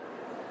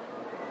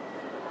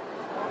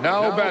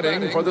Now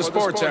batting for the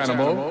sports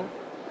animal,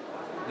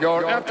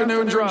 your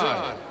afternoon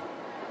drive.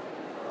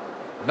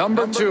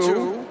 Number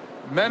 2,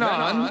 men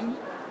on,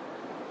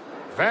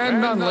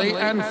 Van Nunley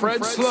and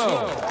Fred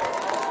Slow.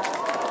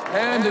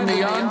 And in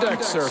the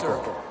on-deck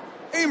circle,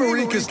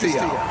 Amory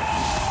Castillo.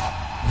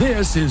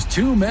 This is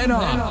 2 Men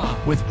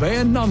On with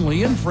Van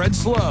Nunley and Fred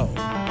Slow.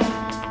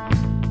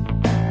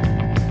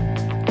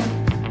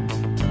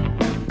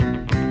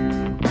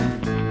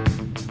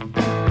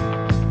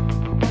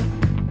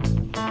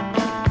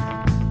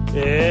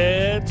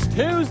 It's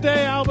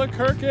Tuesday,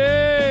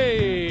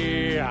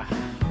 Albuquerque.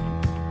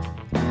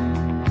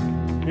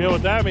 You know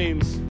what that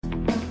means?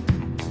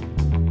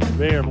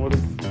 Van, what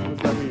does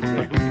that mean,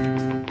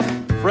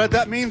 Van? Fred,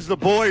 that means the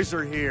boys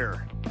are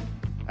here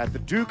at the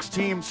Duke's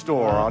Team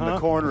Store on the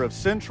corner of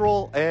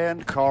Central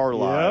and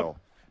Carlisle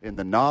in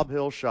the Nob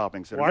Hill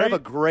Shopping Center. We have a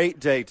great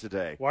day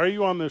today. Why are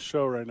you on this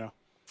show right now?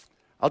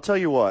 I'll tell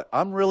you what,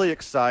 I'm really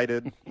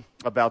excited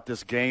about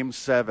this Game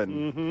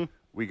 7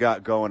 we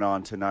got going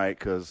on tonight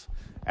because,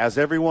 as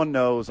everyone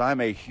knows, I'm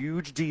a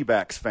huge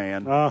D-backs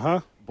fan.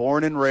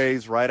 Born and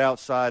raised right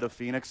outside of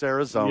Phoenix,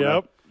 Arizona.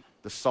 Yep.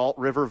 The Salt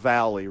River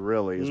Valley,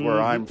 really, is where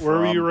I'm from. Where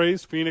were you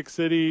raised? Phoenix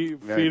City,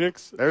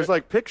 Phoenix? There's,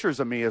 like, pictures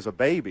of me as a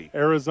baby.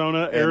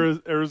 Arizona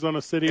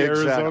City, exactly.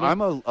 Arizona?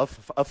 I'm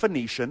a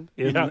Phoenician,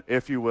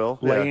 if you will.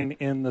 Laying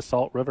in the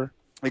Salt River?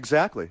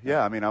 Exactly,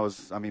 yeah.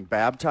 I mean,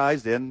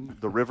 baptized in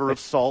the River of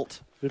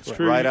Salt. It's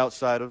true. Right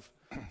outside of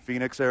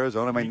Phoenix,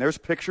 Arizona. I mean, there's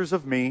pictures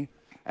of me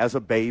as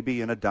a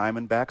baby in a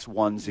Diamondbacks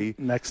onesie.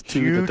 Next to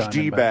huge the Diamondbacks.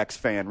 D-backs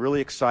fan.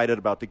 Really excited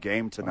about the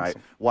game tonight.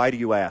 Awesome. Why do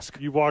you ask?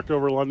 You walked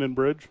over London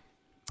Bridge?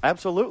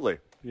 Absolutely.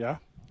 Yeah.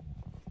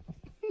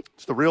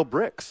 It's the real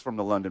bricks from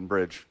the London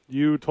Bridge.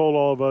 You told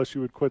all of us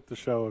you would quit the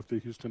show if the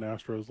Houston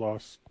Astros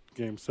lost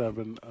Game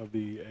 7 of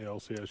the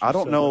ALCS. I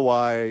don't know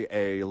why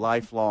a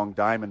lifelong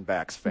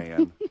Diamondbacks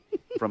fan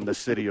from the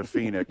city of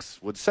Phoenix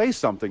would say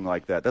something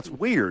like that. That's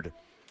weird.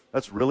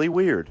 That's really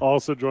weird.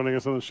 Also joining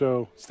us on the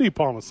show, Steve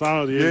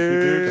Palmisano, the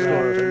AP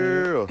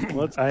Duke Star.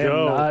 Let's go. I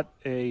am not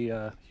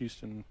a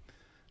Houston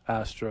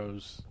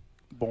Astros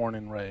born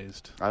and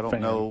raised I don't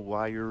fan. know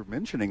why you're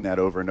mentioning that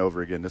over and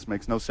over again. This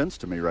makes no sense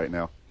to me right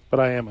now. But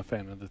I am a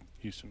fan of the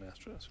Houston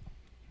Astros.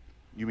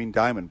 You mean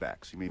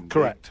Diamondbacks? You mean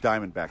correct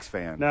Diamondbacks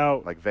fan?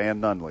 Now, like Van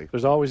Nunley.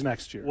 There's always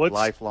next year.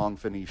 Lifelong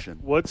Phoenician.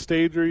 What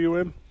stage are you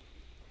in?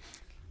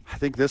 I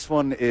think this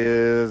one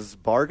is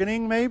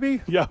bargaining,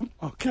 maybe. Yeah.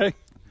 Okay.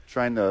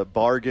 Trying to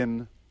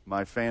bargain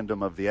my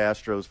fandom of the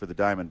Astros for the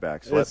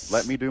Diamondbacks.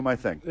 Let me do my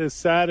thing. As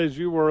sad as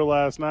you were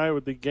last night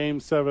with the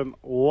Game 7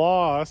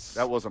 loss.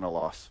 That wasn't a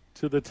loss.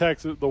 To the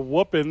Texas, the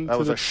whooping. That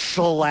was a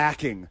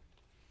shellacking.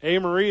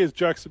 A-Marie is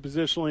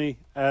juxtapositionally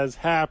as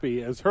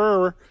happy as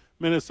her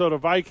Minnesota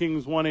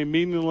Vikings won a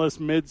meaningless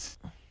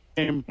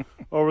mid-game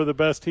over the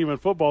best team in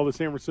football, the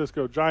San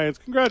Francisco Giants.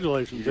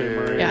 Congratulations,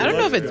 A-Marie. Yeah, I don't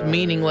know if it's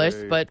meaningless,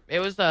 but it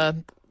was a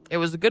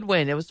good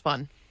win. It was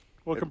fun.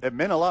 It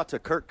meant a lot to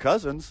Kirk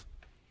Cousins.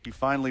 He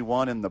finally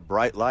won in the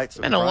bright lights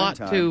of prime time. It meant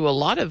a lot to a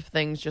lot of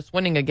things, just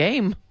winning a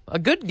game, a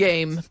good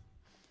game.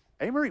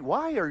 Amory,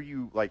 why are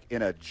you like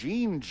in a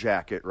jean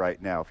jacket right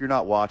now? If you're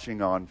not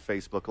watching on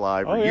Facebook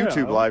Live or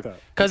YouTube Live,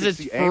 because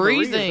it's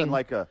freezing. In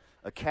like a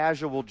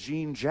casual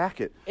jean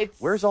jacket.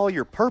 Where's all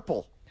your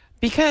purple?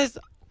 Because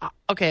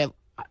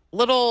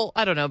little,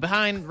 I don't know,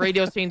 behind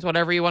radio scenes,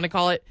 whatever you want to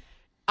call it.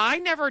 I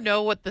never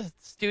know what the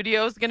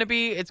studio is going to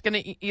be. It's going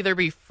to either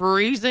be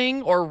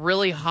freezing or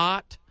really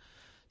hot.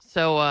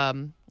 So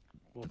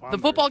the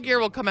football gear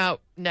will come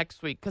out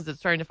next week because it's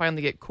starting to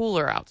finally get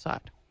cooler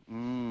outside. If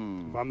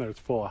I'm there,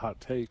 it's full of hot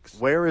takes.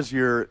 Where is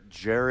your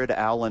Jared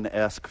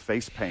Allen-esque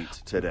face paint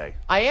today?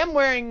 I am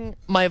wearing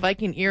my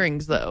Viking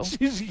earrings, though.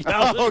 She's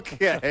yelling.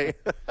 Okay.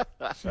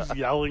 She's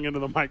yelling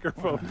into the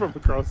microphone from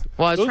across.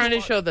 Well, I was trying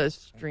to show the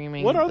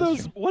streaming. What are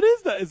those? What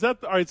is that? Is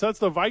that all right? So that's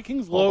the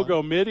Vikings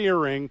logo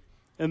mid-earring,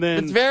 and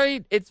then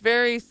it's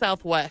very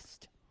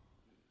Southwest.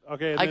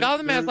 Okay, I got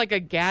them as like a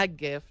gag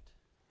gift.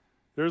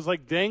 There's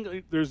like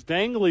there's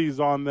danglies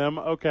on them.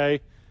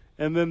 Okay.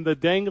 And then the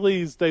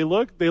danglies, they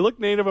look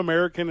Native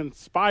American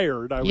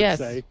inspired, I would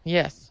say.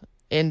 Yes.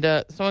 And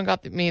someone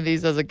got me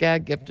these as a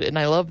gag gift, and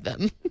I love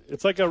them.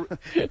 It's like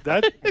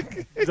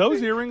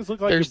those earrings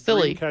look like they're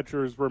silly. Dream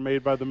catchers were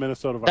made by the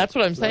Minnesota Vikings. That's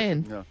what I'm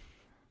saying. Yeah.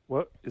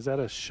 What is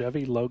that? A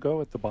Chevy logo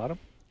at the bottom?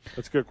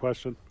 That's a good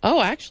question.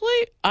 Oh,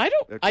 actually, I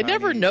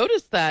never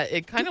noticed that.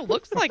 It kind of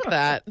looks like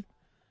that. It's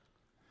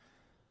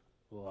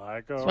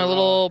my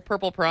little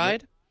purple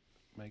pride.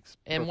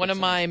 And one of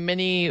my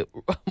mini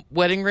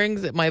wedding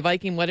rings, my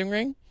Viking wedding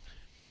ring.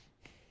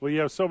 Well, you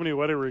have so many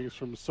wedding rings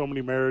from so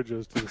many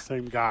marriages to the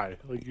same guy.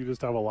 Like, you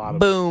just have a lot of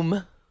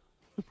Boom.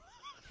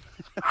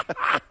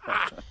 I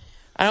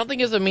don't think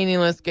it was a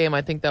meaningless game.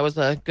 I think that was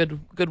a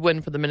good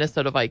win for the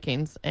Minnesota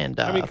Vikings. And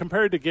I mean,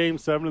 compared to Game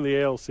 7 of the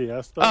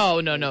ALCS, though.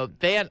 Oh, no.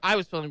 Van, I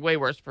was feeling way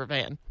worse for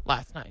Van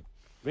last night.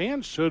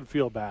 Van should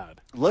feel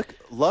bad.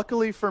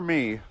 Luckily for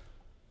me,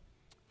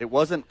 it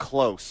wasn't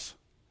close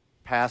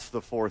past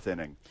the fourth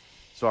inning.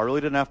 So I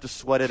really didn't have to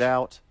sweat it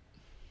out.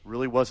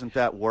 Really wasn't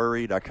that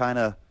worried. I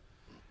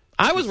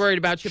I was worried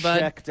about you, bud.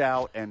 Checked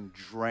out and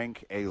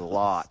drank a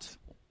lot.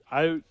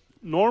 I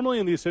normally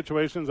in these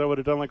situations I would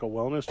have done like a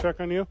wellness check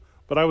on you,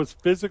 but I was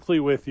physically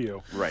with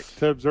you, Right,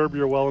 to observe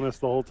your wellness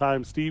the whole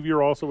time. Steve,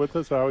 you're also with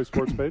us at Howie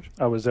Sports Page.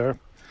 I was there.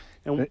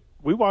 And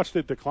we watched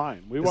it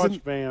decline. We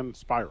watched Van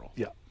spiral.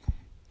 Yeah.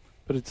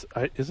 But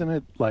isn't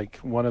it like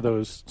one of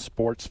those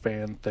sports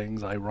fan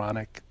things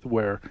ironic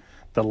where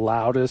the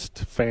loudest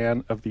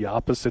fan of the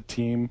opposite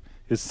team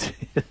is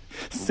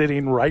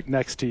sitting right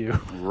next to you?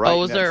 right.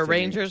 Was there a next to me.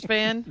 Rangers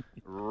fan?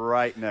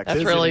 Right next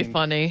That's to really me.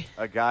 funny.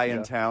 A guy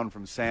in town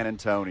from San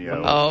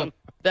Antonio. Oh,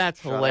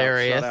 that's Shout out-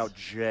 hilarious. Shout out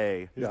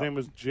Jay. His name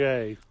was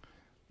Jay.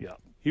 Yeah.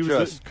 He was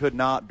Just could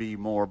not be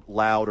more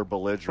loud or From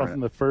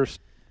belligerent. the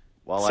first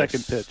While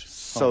second I pitch.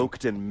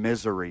 soaked in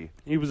misery.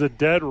 he was a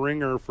dead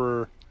ringer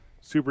for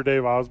Super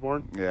Dave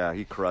Osborne. Yeah,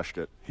 he crushed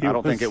it. He I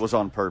don't think was- it was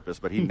on purpose,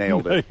 but he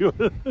nailed it.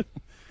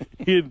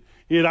 he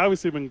had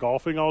obviously been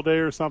golfing all day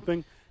or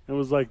something, and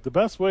was like, the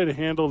best way to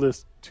handle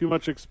this too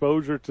much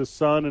exposure to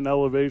sun and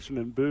elevation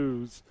and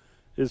booze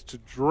is to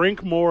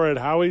drink more at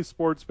Howie's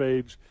Sports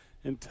Page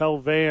and tell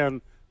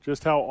Van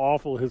just how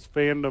awful his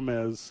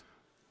fandom is.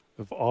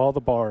 of all the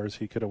bars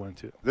he could have went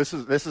to. This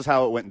is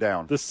how it went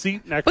down. The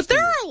seat next But to there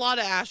you. are a lot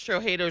of Astro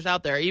haters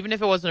out there, even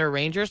if it wasn't a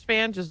Rangers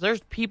fan. Just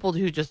there's people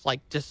who just like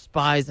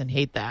despise and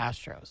hate the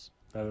Astros.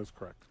 That is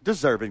correct.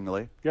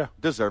 Deservingly. Yeah.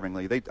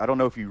 Deservingly. I don't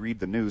know if you read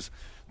the news.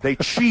 They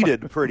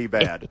cheated pretty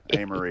bad,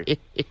 Amory.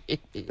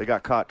 They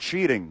got caught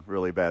cheating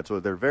really bad,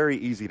 so they're very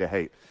easy to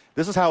hate.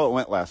 This is how it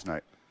went last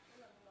night.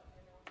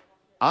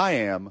 I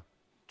am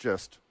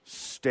just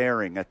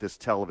staring at this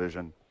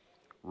television,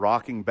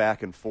 rocking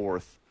back and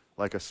forth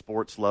like a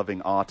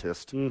sports-loving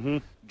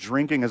autist,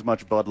 drinking as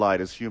much Bud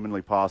Light as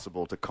humanly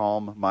possible to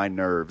calm my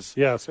nerves.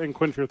 Yes, and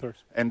quench your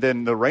thirst. And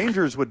then the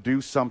Rangers would do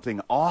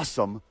something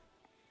awesome.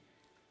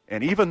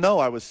 And even though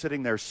I was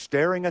sitting there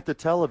staring at the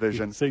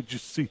television, Say, did you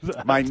see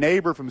that? my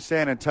neighbor from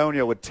San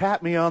Antonio would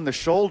tap me on the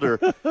shoulder,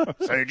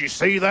 say, "Did you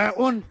see that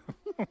one?"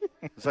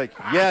 It's like,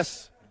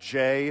 "Yes,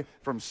 Jay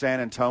from San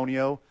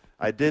Antonio,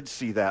 I did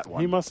see that one."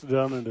 He must have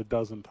done it a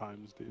dozen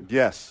times, dude.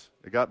 Yes,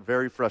 it got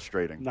very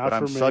frustrating. Not but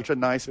I'm for me. such a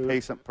nice, It was-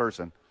 patient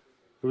person.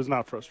 It was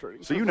not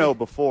frustrating. So you know,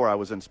 before I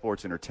was in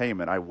sports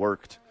entertainment, I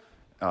worked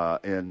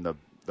in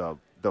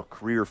the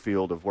career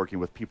field of working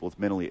with people with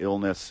mental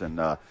illness and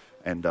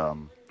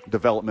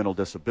developmental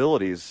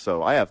disabilities.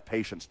 So I have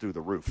patience through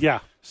the roof. Yeah.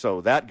 So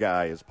that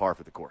guy is par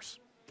for the course.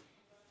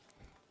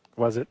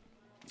 Was it?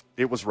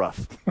 It was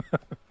rough.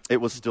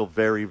 It was still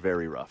very,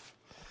 very rough.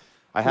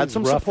 I had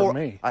some rough for support.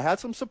 me. I had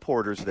some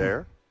supporters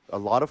there. A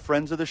lot of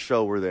friends of the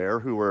show were there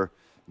who were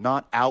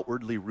not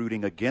outwardly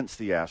rooting against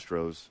the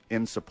Astros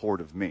in support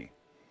of me.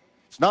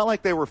 It's not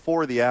like they were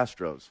for the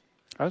Astros,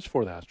 I was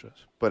for the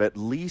Astros. but at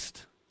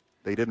least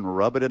they didn't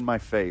rub it in my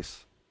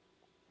face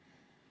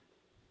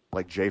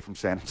like Jay from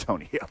San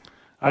Antonio.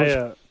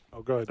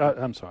 Go ahead.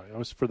 I'm sorry. I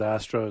was for the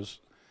Astros,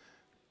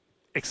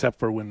 except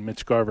for when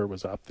Mitch Garver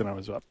was up. Then I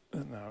was up,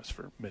 and I was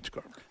for Mitch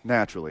Garver.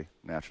 Naturally.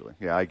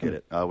 Yeah, I get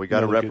it. We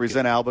got to Really good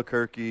represent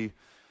Albuquerque.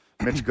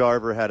 Mitch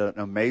Garver had an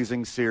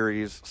amazing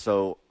series,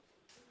 so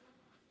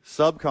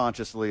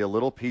subconsciously, a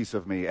little piece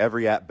of me,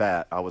 every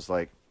at-bat, I was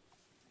like,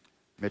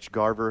 Mitch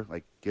Garver,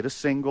 like, get a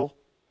single,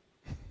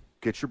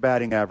 get your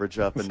batting average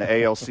up in the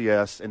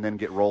ALCS, and then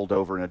get rolled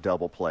over in a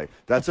double play.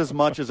 That's as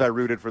much as I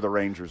rooted for the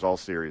Rangers all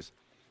series.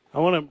 I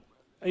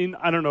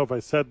don't know if I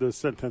said this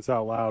sentence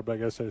out loud, but I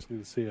guess I just need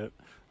to see it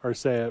or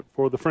say it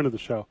for the friend of the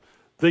show.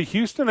 The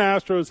Houston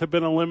Astros have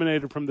been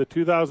eliminated from the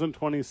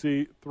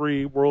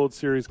 2023 World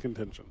Series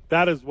contention.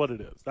 That is what it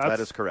is. That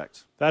is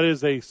correct. That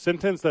is a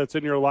sentence that's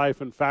in your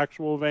life and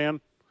factual, Van.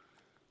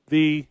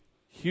 The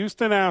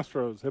Houston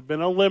Astros have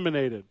been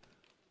eliminated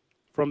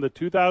from the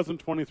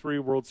 2023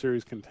 World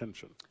Series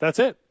contention. That's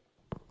it.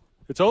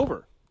 It's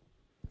over.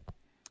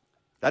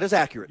 That is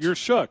accurate. You're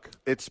shook.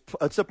 It's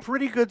a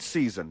pretty good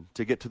season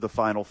to get to the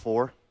Final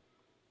Four,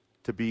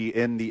 to be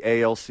in the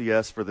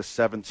ALCS for the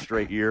 7th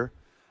straight year.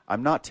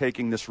 I'm not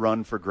taking this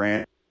run for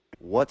granted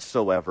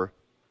whatsoever.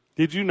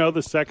 Did you know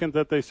the second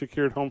that they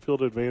secured home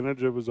field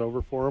advantage, it was over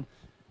for them?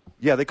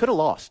 Yeah, they could have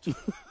lost.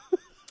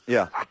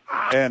 Yeah.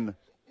 And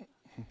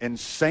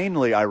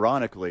insanely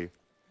ironically,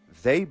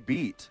 they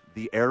beat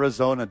the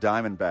Arizona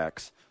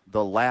Diamondbacks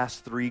the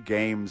last 3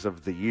 games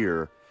of the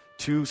year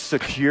to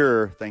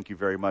secure, thank you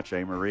very much,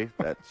 A-Marie.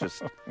 That's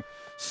just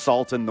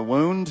salt in the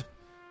wound.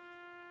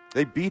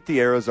 They beat the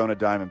Arizona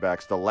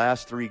Diamondbacks the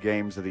last 3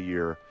 games of the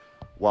year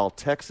while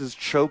Texas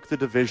choked the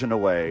division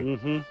away,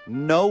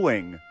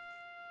 knowing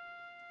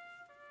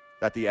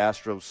that the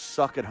Astros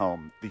suck at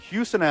home. The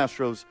Houston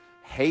Astros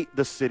hate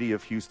the city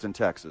of Houston,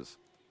 Texas.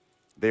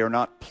 They are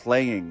not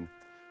playing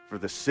for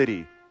the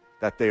city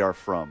that they are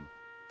from.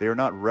 They are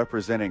not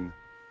representing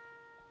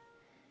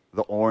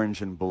the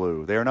orange and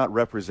blue. They are not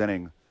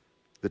representing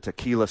the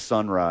tequila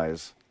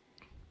sunrise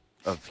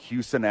of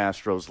Houston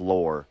Astros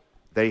lore.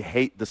 They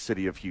hate the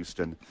city of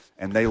Houston,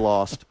 and they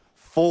lost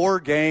 4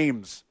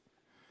 games.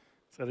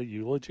 Is that a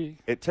eulogy?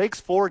 It takes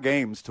 4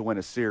 games to win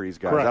a series,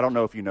 guys. Correct. I don't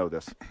know if you know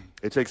this.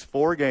 It takes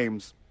 4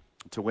 games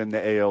to win the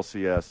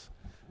ALCS,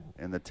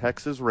 And the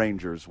Texas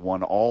Rangers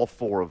won all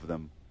 4 of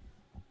them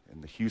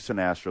in the Houston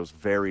Astros'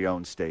 very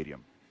own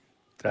stadium.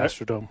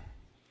 Astrodome.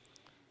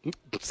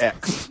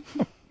 X.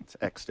 It's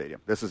X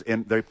Stadium. This is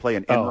they play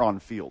in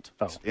Enron Field.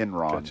 It's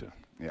Enron. Gotcha.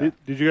 Yeah.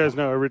 Did you guys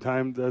know every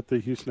time that the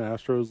Houston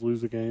Astros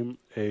lose a game,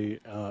 a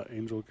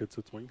angel gets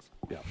its wings?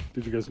 Yeah.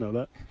 Did you guys know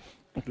that?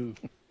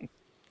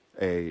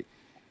 A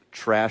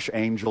trash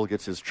angel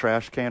gets his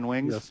trash can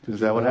wings? Yes. Is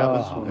that what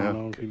happens? I don't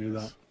know if you knew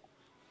that.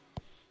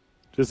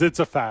 Just, it's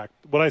a fact.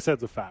 What I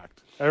said's a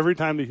fact. Every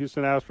time the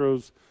Houston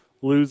Astros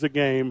lose a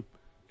game,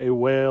 a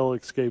whale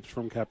escapes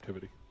from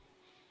captivity.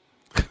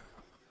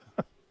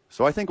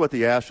 So I think what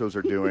the Astros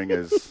are doing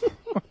is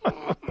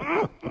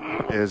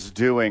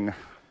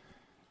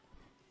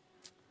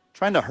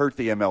trying to hurt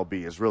the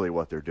MLB is really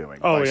what they're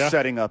doing. By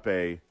setting up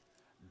a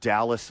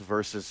Dallas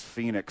versus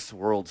Phoenix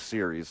World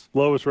Series.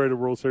 Lowest rated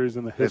World Series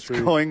in the history.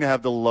 It's going to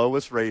have the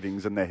lowest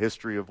ratings in the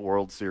history of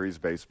World Series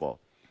baseball.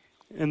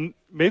 And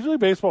Major League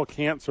Baseball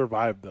can't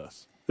survive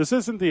this. This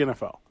isn't the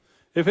NFL.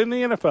 If in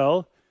the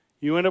NFL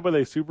you end up with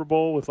a Super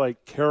Bowl with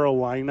like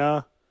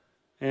Carolina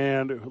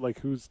and like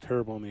who's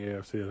terrible in the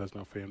AFC that has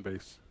no fan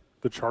base?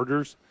 The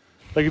Chargers.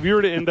 Like if you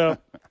were to end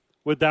up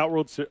with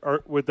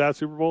that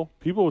Super Bowl,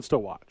 people would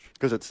still watch.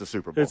 Because it's the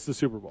Super Bowl. It's the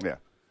Super Bowl. Yeah.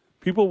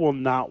 People will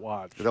not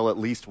watch. They'll at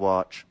least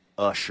watch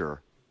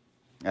Usher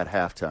at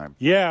halftime.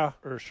 Yeah.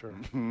 Usher.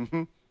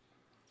 Mm-hmm. The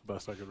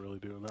best I could really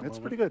do in that moment. It's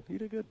pretty good. You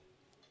did good.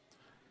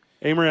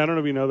 Amory, I don't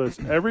know if you know this.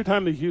 Every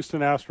time the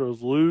Houston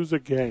Astros lose a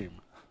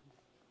game,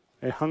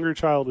 a hungry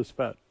child is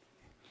fed.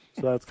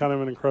 So that's kind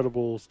of an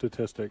incredible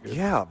statistic.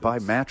 By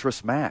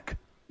Mattress Mac.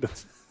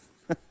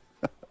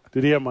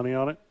 Did he have money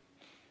on it?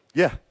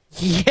 Yeah.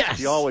 Yes.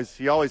 He always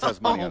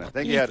has money on it. I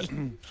think he had.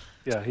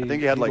 He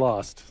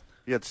lost.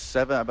 He had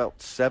about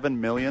 $7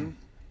 million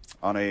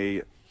on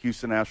a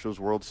Houston Astros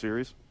World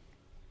Series.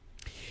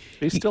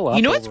 He's still up.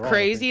 You know what's overall,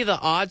 crazy? The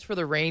odds for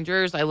the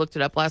Rangers. I looked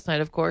it up last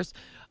night, of course.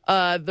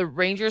 The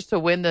Rangers to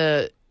win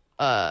the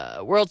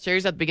World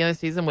Series at the beginning of the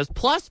season was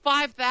plus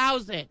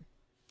 5,000.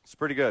 It's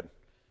pretty good.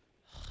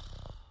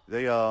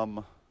 They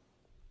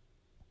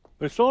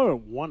still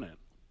haven't won it.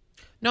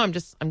 No, I'm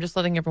just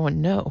letting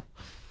everyone know.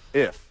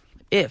 If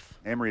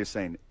Amory is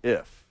saying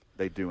if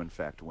they do in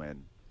fact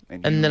win,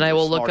 and then I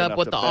will look up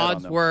what the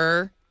odds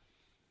were.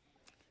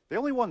 They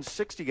only won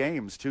 60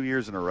 games 2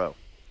 years in a row,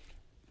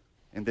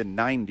 and then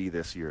 90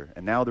 this year,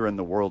 and now they're in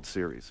the World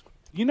Series.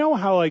 You know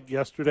how like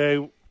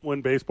yesterday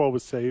when baseball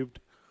was saved,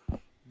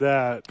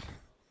 that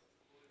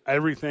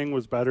everything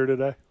was better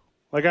today?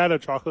 Like I had a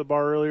chocolate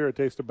bar earlier. It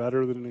tasted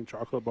better than any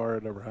chocolate bar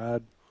I'd ever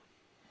had.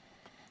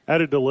 I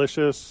had a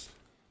delicious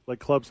like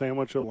club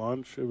sandwich at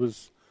lunch.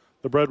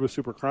 The bread was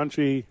super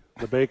crunchy.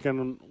 The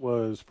bacon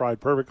was fried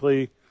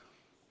perfectly.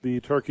 The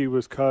turkey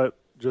was cut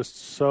just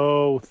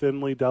so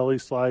thinly deli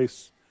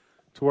sliced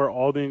to where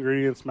all the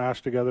ingredients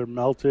mashed together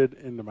melted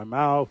into my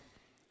mouth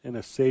in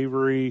a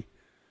savory,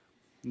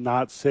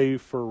 not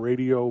safe for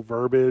radio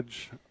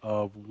verbiage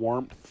of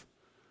warmth.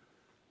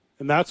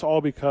 And that's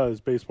all because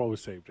baseball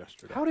was saved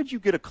yesterday. How did you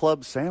get a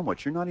club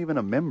sandwich? You're not even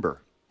a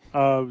member.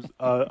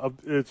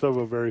 It's of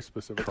a very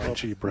specific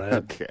crunchy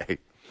bread. Okay.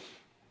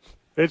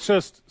 It's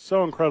just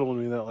so incredible to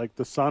me that like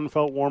the sun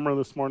felt warmer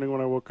this morning when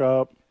I woke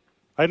up.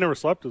 I never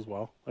slept as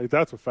well. Like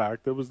that's a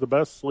fact. It was the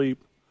best sleep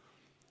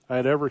I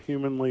had ever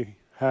humanly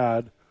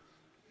had.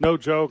 No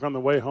joke. On the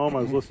way home,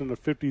 I was listening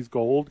to 50s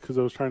Gold because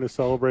I was trying to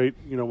celebrate.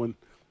 You know when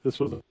this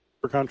was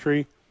a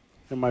country,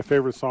 and my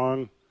favorite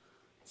song,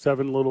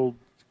 Seven Little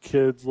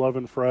Kids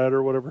Loving Fred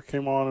or whatever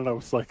came on, and I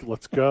was like,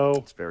 let's go.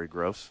 It's very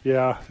gross.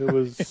 Yeah, it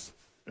was.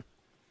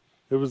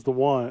 It was the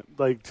one.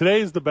 Like today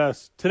is the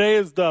best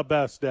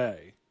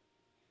day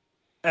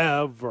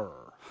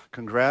ever.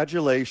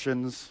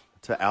 Congratulations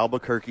to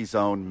Albuquerque's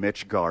own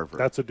Mitch Garver.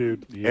 That's a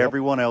dude. Yep.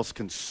 Everyone else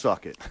can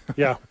suck it.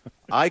 Yeah.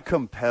 I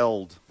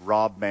compelled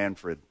Rob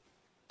Manfred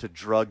to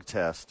drug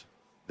test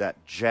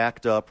that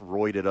jacked up,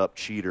 roided up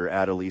cheater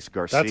Adelise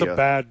Garcia. That's a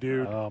bad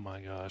dude. Oh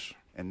my gosh.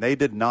 And they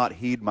did not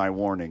heed my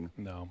warning.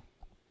 No.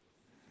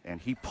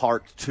 And he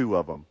parked 2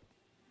 of them.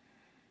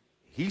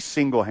 He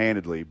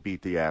single-handedly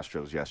beat the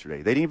Astros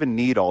yesterday. They didn't even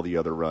need all the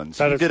other runs.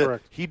 That is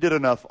correct. He did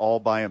enough all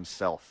by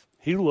himself.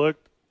 He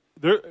looked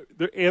there,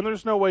 and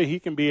there's no way he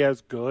can be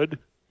as good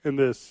in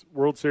this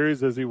World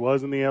Series as he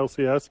was in the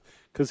LCS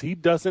because he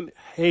doesn't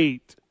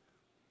hate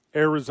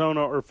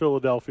Arizona or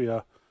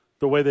Philadelphia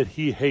the way that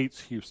he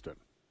hates Houston.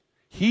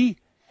 He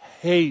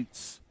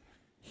hates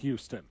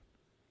Houston,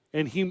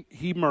 and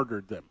he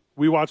murdered them.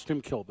 We watched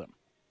him kill them.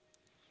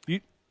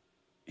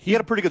 He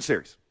had a pretty good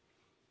series.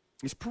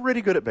 He's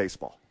pretty good at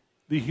baseball.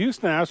 The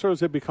Houston Astros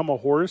had become a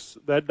horse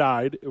that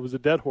died. It was a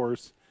dead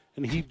horse,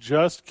 and he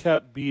just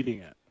kept beating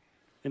it.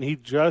 And he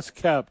just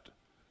kept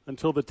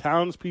until the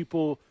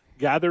townspeople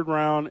gathered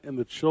around and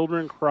the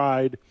children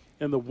cried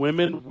and the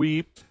women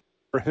wept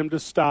for him to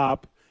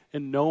stop,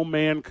 and no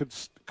man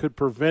could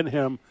prevent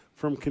him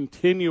from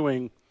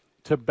continuing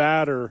to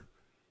batter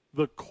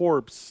the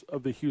corpse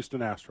of the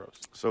Houston Astros.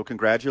 So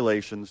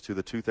congratulations to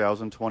the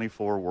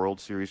 2024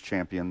 World Series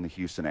champion, the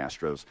Houston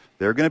Astros.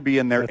 They're going to be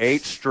in their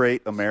 8th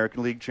straight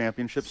American League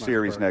Championship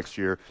Series next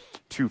year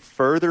to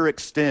further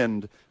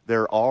extend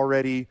their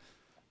already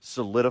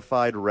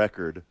solidified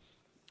record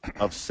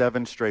of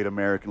 7 straight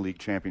American League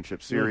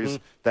Championship Series.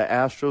 The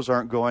Astros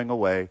aren't going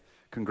away.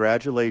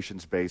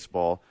 Congratulations,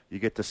 baseball. You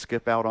get to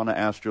skip out on the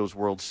Astros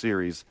World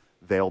Series.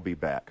 They'll be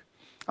back.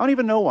 I don't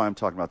even know why I'm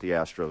talking about the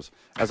Astros.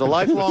 As a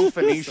lifelong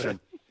Phoenician,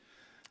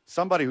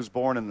 somebody who's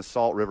born in the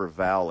Salt River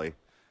Valley,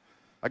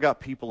 I got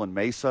people in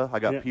Mesa. I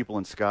got people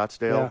in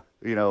Scottsdale.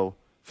 You know,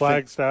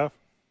 Flagstaff.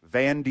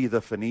 Vandy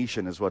the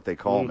Phoenician is what they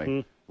call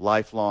me.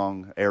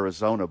 Lifelong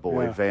Arizona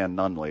boy, Van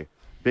Nunley.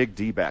 Big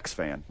D-backs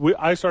fan.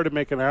 I started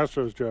making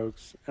Astros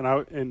jokes,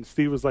 and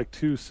Steve was like,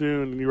 too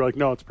soon, and you were like,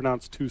 no, it's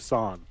pronounced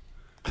Tucson.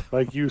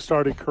 Like, you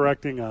started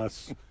correcting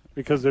us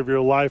because of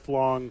your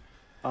lifelong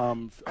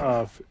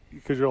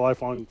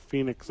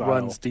Phoenix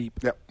runs deep.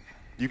 Yep.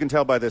 You can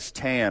tell by this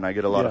tan, I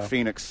get a lot of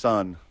Phoenix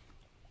sun.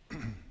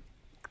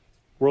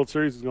 World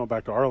Series is going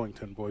back to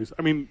Arlington, boys.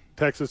 I mean,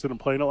 Texas didn't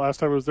play in it last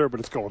time I was there, but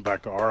it's going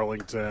back to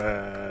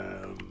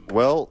Arlington.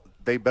 Well,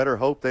 they better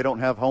hope they don't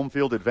have home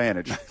field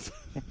advantage.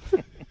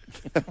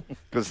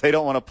 Because they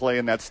don't want to play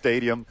in that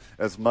stadium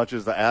as much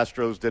as the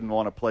Astros didn't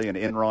want to play in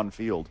Enron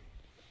Field.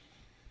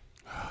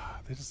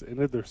 They just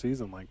ended their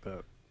season like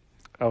that.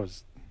 That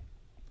was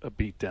a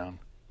beatdown.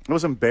 It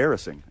was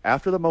embarrassing.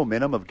 After the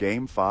momentum of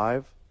Game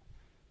 5,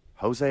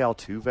 Jose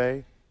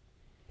Altuve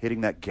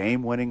hitting that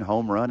game-winning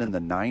home run in the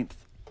 9th,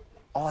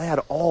 I had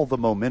all the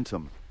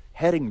momentum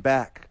heading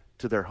back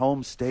to their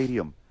home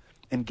stadium.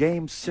 And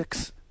Games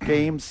 6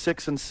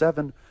 and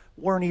 7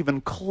 weren't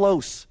even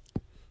close.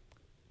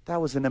 That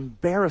was an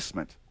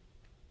embarrassment.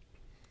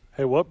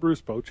 Hey, what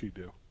Bruce Bochy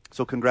do?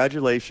 So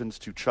congratulations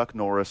to Chuck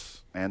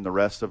Norris and the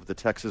rest of the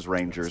Texas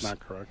Rangers. That's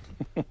not correct.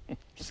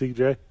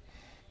 CJ?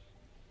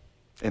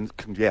 And,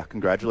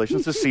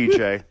 congratulations to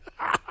CJ.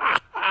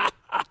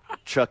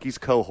 Chucky's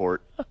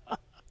cohort.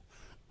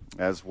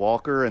 As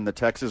Walker and the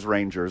Texas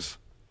Rangers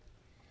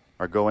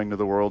are going to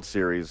the World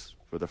Series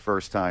for the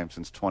first time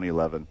since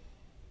 2011.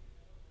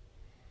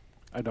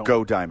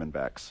 Go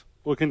Diamondbacks.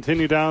 We'll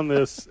continue down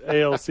this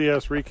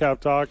ALCS recap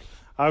talk.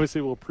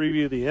 Obviously, we'll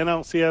preview the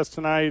NLCS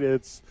tonight.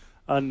 It's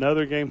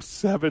another Game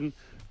 7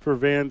 for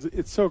Vans.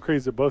 It's so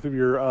crazy that both of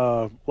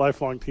your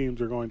lifelong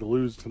teams are going to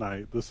lose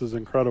tonight. This is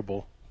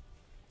incredible.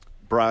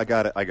 I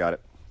got it.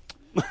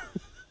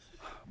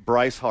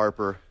 Bryce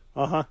Harper,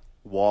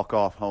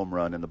 walk-off home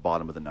run in the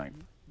bottom of the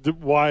 9th.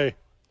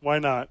 Why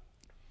not?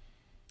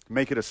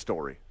 Make it a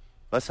story.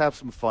 Let's have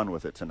some fun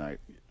with it tonight.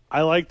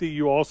 I like that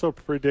you also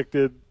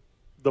predicted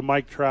the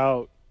Mike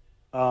Trout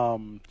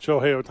Shohei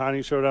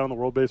Ohtani showdown in the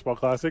World Baseball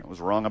Classic. I was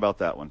wrong about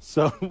that one.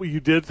 So you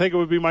did think it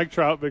would be Mike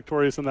Trout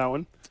victorious in that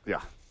one? Yeah.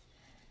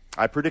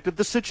 I predicted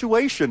the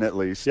situation at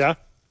least. Yeah.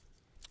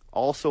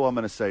 Also, I'm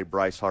going to say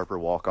Bryce Harper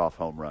walk-off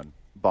home run,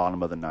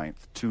 bottom of the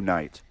 9th,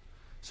 tonight.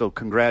 So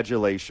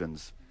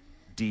congratulations,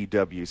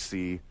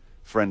 DWC,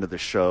 friend of the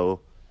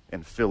show,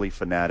 and Philly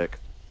fanatic.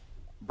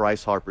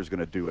 Bryce Harper's going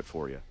to do it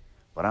for you.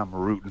 But I'm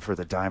rooting for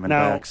the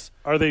Diamondbacks.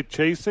 Now, are they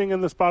chasing in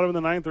this bottom of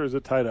the 9th, or is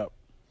it tied up?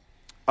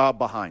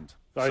 Behind.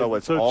 So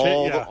it's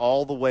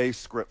all the way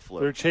script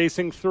flip. They're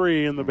chasing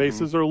 3, and the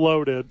bases are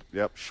loaded.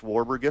 Yep.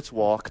 Schwarber gets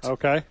walked.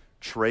 Okay.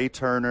 Trey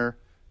Turner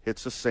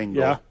hits a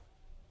single. Yeah.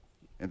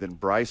 And then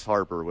Bryce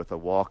Harper with a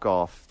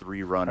walk-off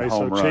 3-run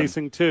home run. So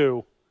chasing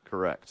 2.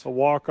 Correct. A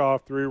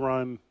walk-off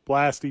 3-run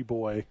blasty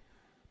boy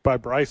by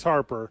Bryce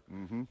Harper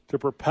to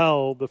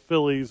propel the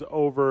Phillies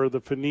over the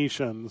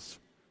Phoenicians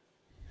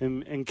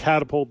and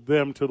catapult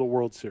them to the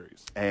World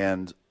Series.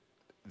 And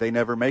they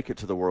never make it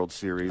to the World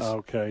Series.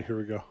 Okay, here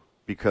we go.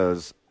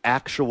 Because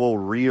actual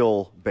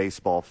real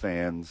baseball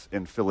fans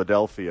in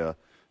Philadelphia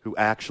who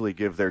actually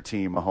give their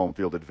team a home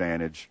field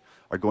advantage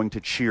are going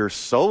to cheer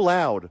so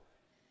loud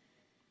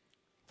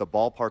the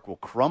ballpark will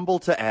crumble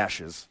to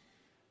ashes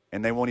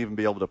and they won't even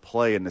be able to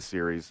play in the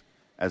series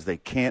as they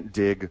can't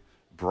dig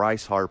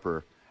Bryce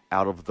Harper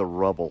out of the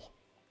rubble.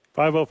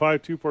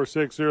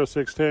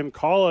 505-246-0610.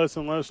 Call us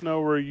and let us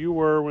know where you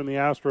were when the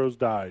Astros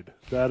died.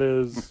 That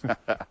is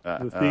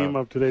the theme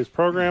of today's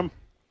program.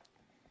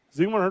 Has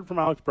anyone heard from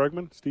Alex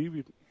Bregman? Steve,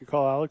 you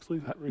call Alex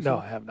recently? No,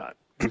 I have not.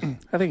 I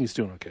think he's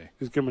doing okay.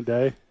 Just give him a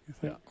day, you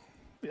think?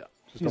 Yeah.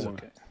 He's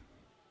okay.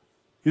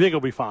 You think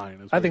he'll be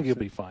fine? I think he'll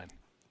be fine.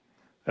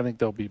 I think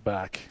they'll be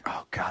back.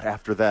 Oh, God,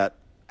 after that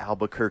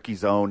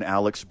Albuquerque's own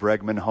Alex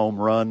Bregman home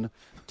run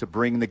to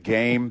bring the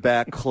game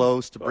back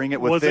close, to bring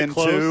it within Was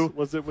it close? 2.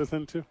 Was it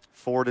within 2?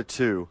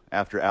 4-2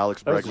 after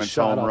Alex That was a Bregman's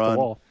shot home off run. the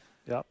wall.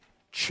 Yep.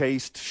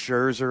 Chased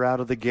Scherzer out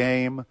of the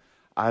game.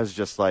 I was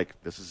just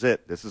like, this is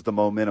it. This is the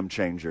momentum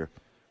changer.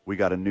 We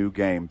got a new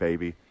game,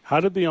 baby. How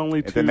did the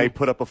only 2... And then they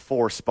put up a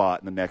 4 spot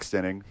in the next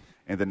inning,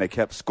 and then they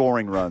kept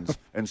scoring runs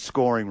and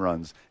scoring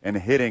runs and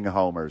hitting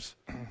homers.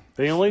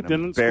 They only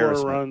didn't score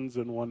runs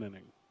in 1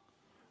 inning.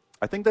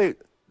 I think they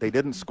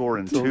didn't score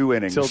in 2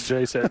 innings. Until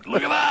Jay said,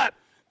 look at that!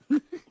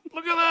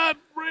 Look at that,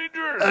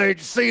 Rangers! Hey, did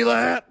you see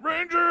that?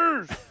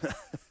 Rangers!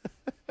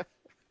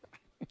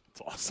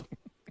 awesome.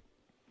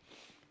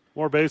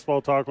 More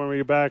baseball talk when we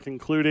get back,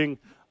 including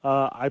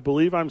I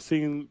believe I'm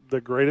seeing the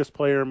greatest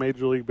player in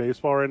Major League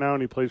Baseball right now,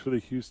 and he plays for the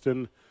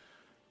Houston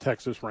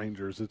Texas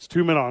Rangers. It's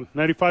 2 Men On,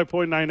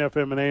 95.9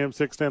 FM and AM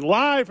 610,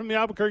 live from the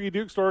Albuquerque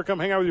Duke store. Come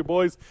hang out with your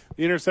boys,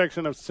 the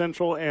intersection of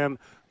Central and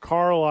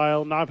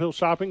Carlisle, Nob Hill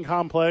Shopping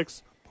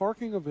Complex.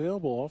 Parking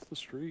available off the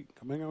street.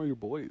 Come hang out with your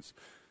boys.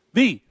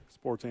 The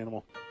Sports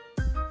Animal.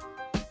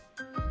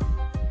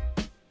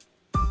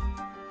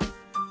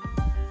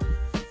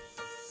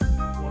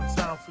 One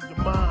time for your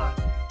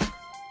mind.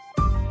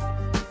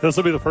 This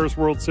will be the first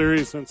World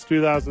Series since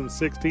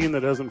 2016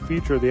 that doesn't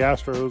feature the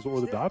Astros or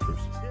the Dodgers.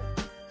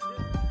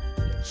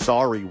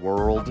 Sorry,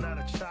 world.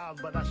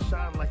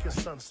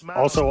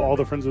 Also, all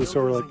the friends of the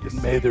show are like,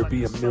 may there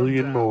be a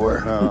million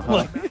more.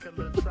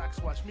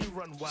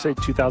 Say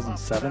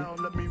 2007?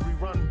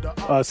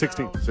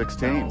 16.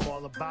 16.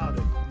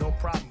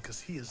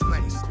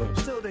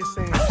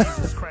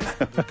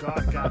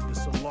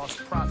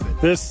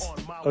 This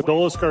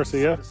Adolis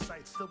Garcia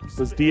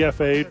was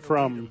DFA'd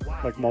from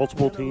like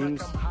multiple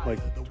teams like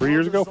 4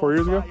 years ago.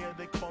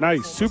 Now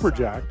he's super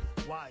jacked,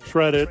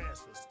 shredded,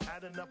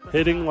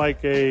 hitting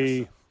like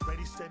a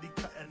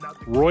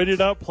roided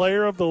up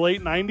player of the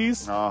late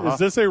 90s. Is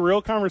this a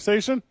real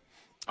conversation?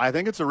 I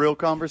think it's a real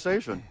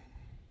conversation.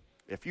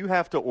 If you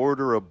have to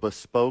order a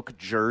bespoke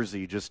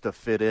jersey just to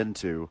fit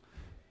into,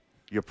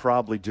 you're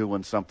probably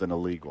doing something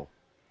illegal.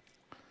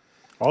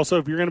 Also,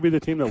 if you're going to be the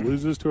team that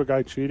loses to a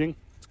guy cheating,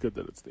 it's good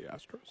that it's the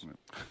Astros.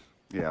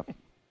 Yeah.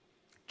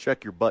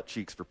 Check your butt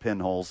cheeks for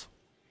pinholes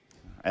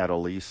at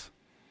Elise.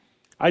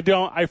 I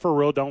for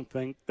real don't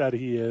think that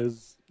he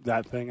is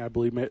that thing. I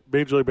believe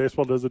Major League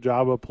Baseball does a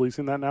job of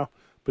policing that now.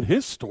 But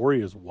his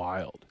story is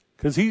wild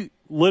because he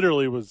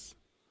literally was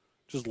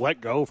just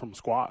let go from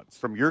squads.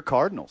 From your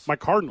Cardinals. My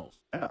Cardinals.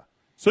 Yeah.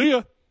 See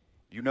ya.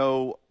 You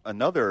know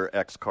another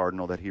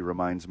ex-Cardinal that he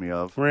reminds me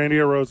of? Randy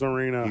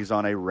Arozarena. He's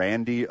on a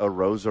Randy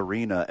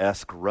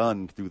Arozarena-esque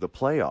run through the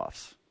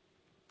playoffs.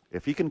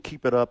 If he can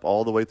keep it up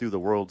all the way through the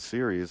World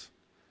Series,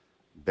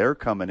 they're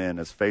coming in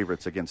as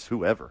favorites against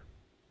whoever.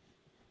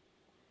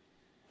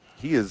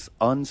 He is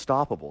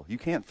unstoppable. You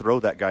can't throw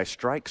that guy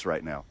strikes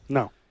right now.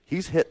 No.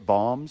 He's hit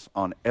bombs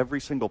on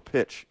every single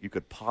pitch you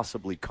could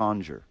possibly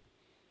conjure.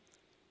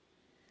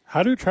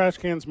 How do trash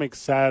cans make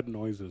sad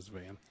noises,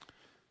 Van?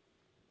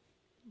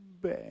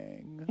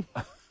 Bang.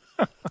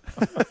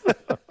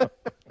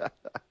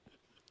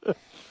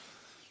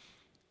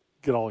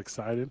 Get all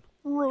excited.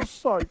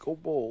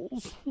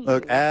 Recyclables.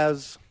 Look,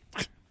 as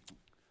an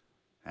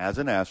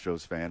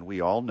Astros fan, we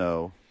all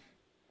know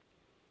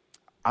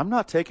I'm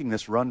not taking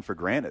this run for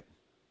granted.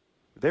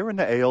 They were in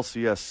the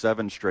ALCS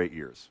 7 straight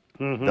years.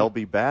 Mm-hmm. They'll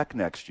be back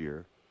next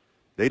year.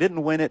 They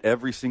didn't win it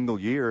every single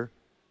year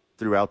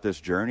throughout this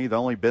journey. They've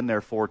only been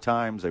there 4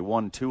 times. They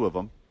won 2 of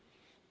them,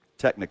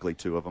 technically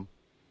 2 of them.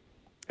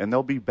 And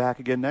they'll be back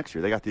again next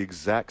year. They got the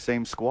exact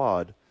same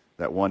squad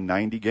that won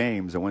 90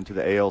 games and went to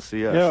the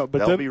ALCS. Yeah,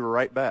 but they'll be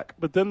right back.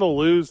 But then they'll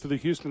lose to the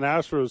Houston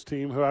Astros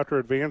team, who after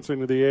advancing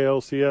to the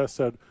ALCS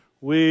said,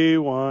 we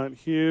want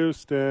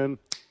Houston.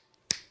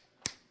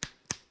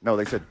 No,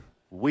 they said,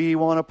 we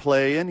want to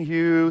play in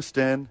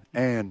Houston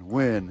and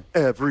win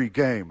every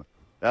game.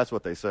 That's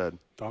what they said.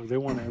 Dog, they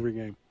won every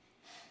game.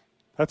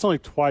 That's only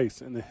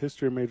twice in the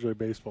history of Major League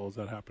Baseball has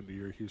that happened to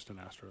your Houston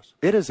Astros.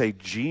 It is a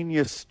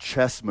genius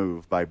chess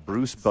move by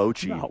Bruce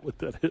Bochy. That's not what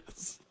that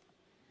is.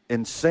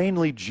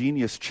 Insanely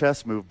genius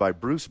chess move by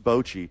Bruce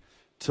Bochy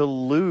to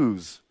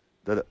lose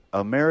the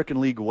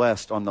American League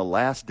West on the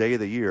last day of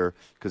the year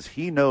because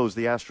he knows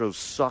the Astros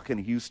suck in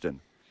Houston.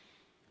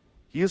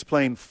 He is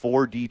playing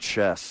 4D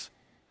chess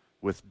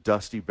with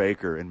Dusty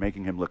Baker and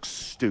making him look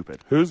stupid.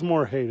 Who's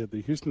more hated,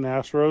 the Houston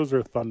Astros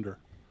or Thunder?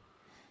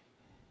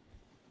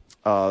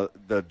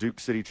 The Duke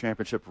City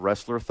Championship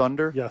wrestler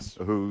Thunder? Yes.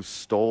 Who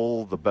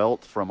stole the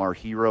belt from our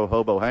hero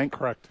Hobo Hank?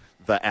 Correct.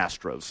 The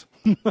Astros.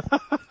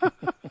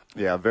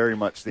 Yeah, very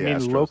much the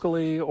Astros.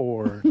 Locally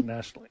or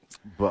nationally?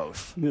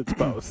 Both. It's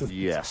both.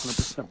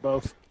 Yes. 100%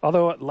 both.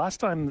 Although last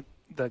time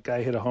that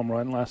guy hit a home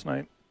run last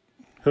night.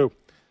 Who?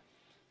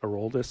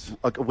 Aroldis.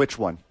 Which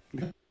one?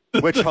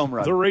 Which home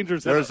run? The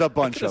Rangers. There's a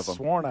bunch I could of have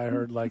them. sworn I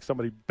heard like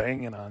somebody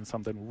banging on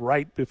something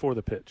right before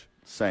the pitch.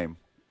 Same.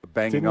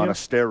 Banging Didn't on you? a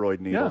steroid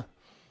needle.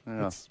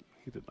 Yeah.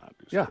 He did not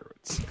do Yeah.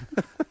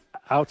 steroids.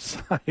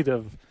 Outside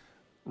of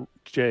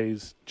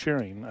Jay's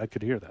cheering, I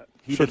could hear that.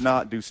 He did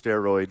not do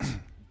steroids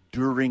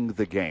during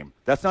the game.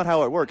 That's not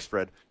how it works,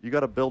 Fred. You got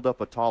to build up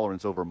a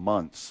tolerance over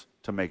months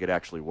to make it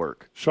actually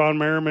work. Sean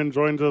Merriman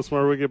joins us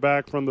when we get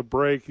back from the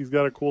break. He's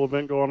got a cool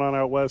event going on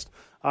out west.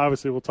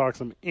 Obviously, we'll talk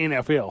some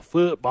NFL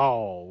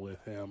football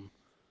with him.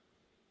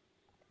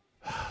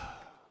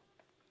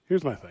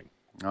 Here's my thing.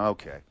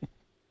 Okay.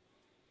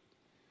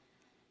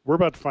 We're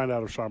about to find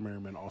out if Sean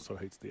Merriman also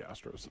hates the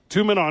Astros.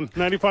 2 Men On,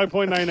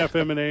 95.9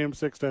 FM and AM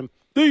 610,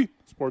 the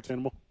Sports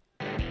Animal.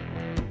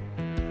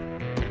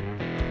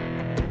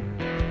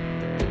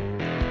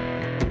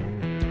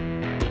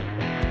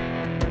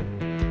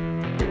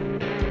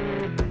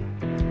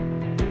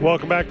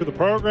 Welcome back to the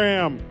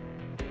program.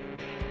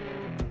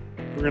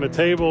 We're going to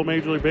table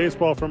Major League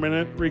Baseball for a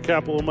minute,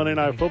 recap a little Monday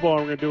Night Football,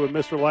 and we're going to do it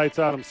with Mr. Lights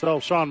Out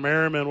himself, Sean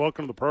Merriman.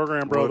 Welcome to the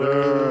program,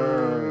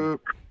 brother.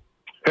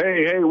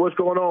 Hey, what's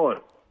going on?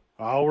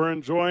 Oh, we're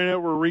enjoying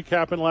it. We're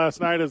recapping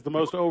last night as the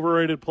most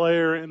overrated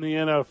player in the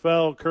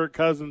NFL. Kirk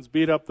Cousins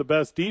beat up the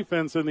best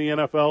defense in the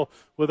NFL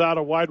without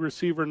a wide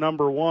receiver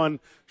number one.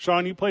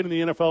 Sean, you played in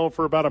the NFL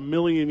for about 1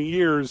 million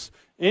years.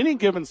 Any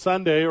given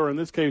Sunday, or in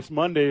this case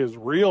Monday, is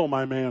real,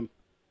 my man.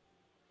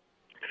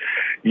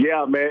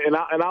 Yeah, man,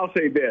 and I'll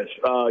say this: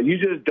 you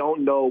just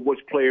don't know which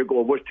player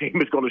or which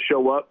team is going to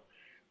show up.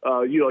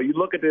 You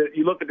look at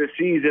the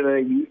season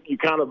and you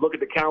kind of look at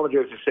the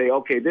calendars and say,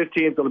 okay, this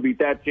team's going to beat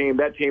that team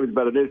is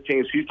better than this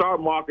team. So you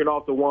start marking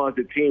off the ones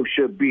that teams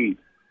should beat,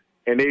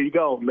 and there you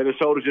go.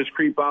 Minnesota just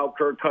creep out.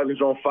 Kirk Cousins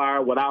on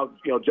fire without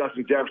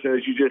Justin Jefferson,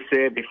 as you just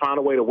said. They found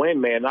a way to win,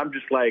 man. And I'm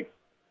just like,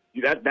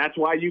 that's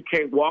why you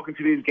can't walk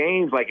into these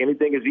games like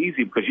anything is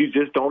easy, because you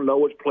just don't know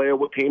which player,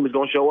 what team is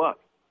going to show up.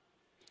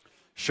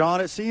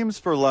 Sean, it seems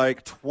for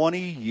like 20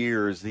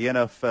 years the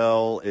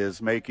NFL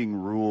is making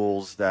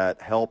rules that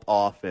help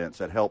offense,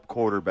 that help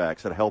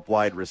quarterbacks, that help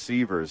wide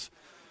receivers.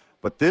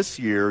 But this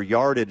year,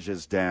 yardage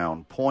is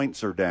down,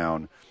 points are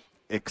down.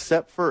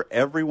 Except for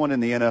everyone in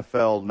the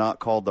NFL not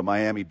called the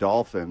Miami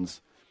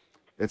Dolphins,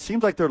 it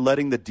seems like they're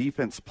letting the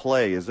defense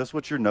play. Is this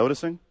what you're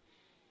noticing?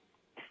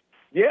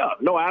 Yeah,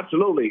 no,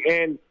 absolutely.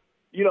 And,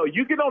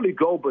 you can only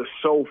go but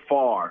so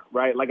far,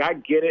 right? Like, I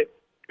get it.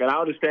 And I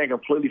understand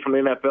completely from the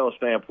NFL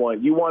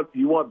standpoint. You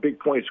want big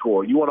point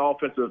score. You want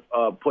offensive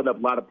putting up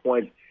a lot of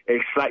points.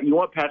 You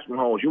want Patrick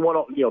Mahomes. You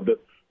want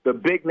the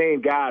big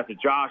name guys, the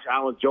Josh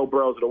Allen, Joe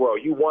Burrows of the world.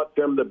 You want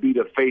them to be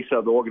the face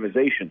of the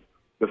organization,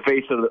 the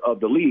face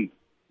of the league.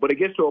 But it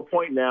gets to a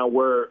point now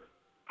where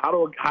how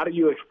do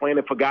you explain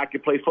if a guy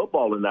can play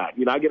football or not?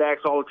 I get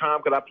asked all the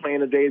time, could I play in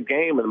today's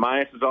game? And my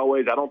answer is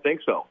always, I don't think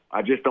so.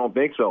 I just don't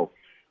think so.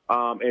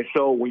 And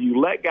so when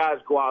you let guys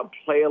go out and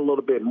play a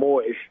little bit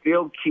more, it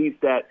still keeps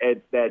that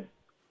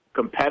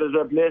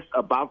competitiveness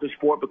about the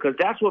sport, because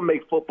that's what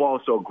makes football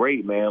so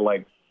great, man.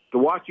 Like, to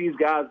watch these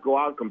guys go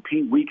out and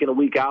compete week in and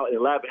week out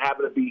and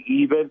having to be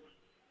even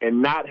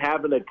and not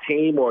having a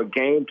team or a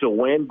game to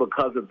win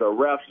because of the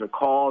refs and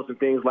calls and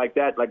things like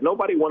that. Like,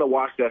 nobody want to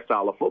watch that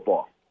style of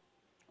football.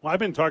 Well, I've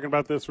been talking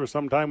about this for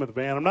some time with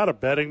Van. I'm not a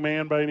betting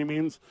man by any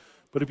means.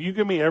 But if you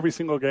give me every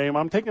single game,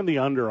 I'm taking the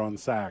under on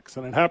sacks.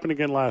 And it happened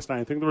again last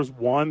night. I think there was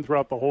one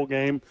throughout the whole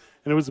game,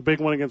 and it was a big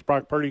one against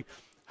Brock Purdy.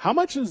 How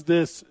much has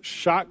this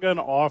shotgun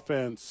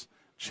offense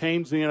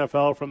changed the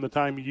NFL from the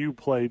time you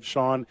played,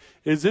 Sean?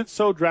 Is it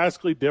so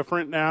drastically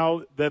different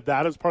now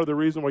that is part of the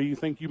reason why you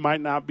think you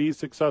might not be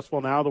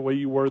successful now the way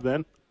you were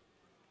then?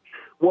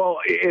 Well,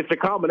 it's a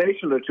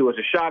combination of the two. It's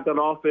a shotgun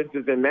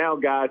offenses, and now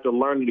guys are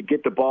learning to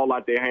get the ball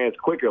out their hands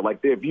quicker.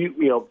 Like, if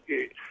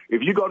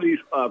you go to these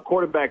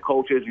quarterback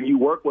coaches and you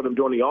work with them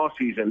during the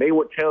offseason, they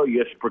would tell you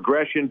it's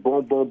progression,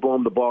 boom, boom,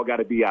 boom, the ball got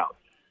to be out,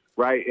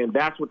 right? And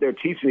that's what they're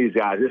teaching these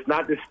guys. It's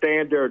not the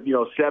standard,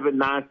 7,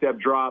 9-step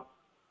drop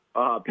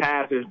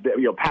passes,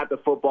 pat the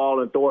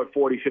football and throw it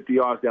 40, 50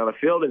 yards down the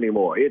field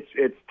anymore. It's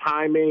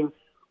timing.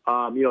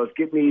 It's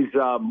getting these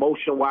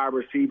motion wide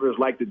receivers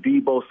like the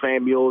Deebo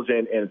Samuels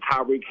and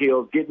Tyreek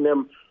Hills, getting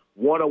them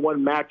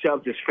one-on-one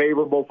matchups that's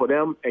favorable for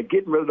them, and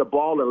getting rid of the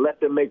ball and let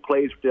them make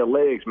plays with their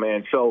legs,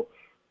 man. So,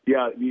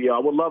 yeah, I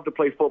would love to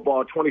play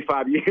football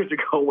 25 years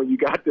ago when you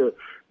got the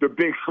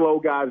big, slow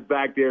guys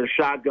back there,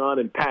 shotgun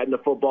and patting the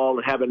football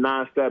and having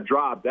 9-step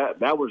drop.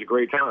 That was a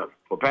great time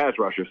for pass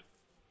rushers.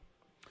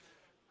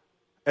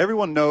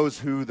 Everyone knows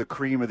who the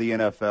cream of the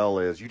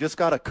NFL is. You just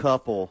got a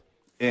couple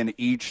in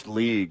each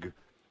league.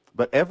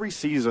 But every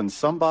season,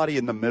 somebody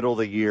in the middle of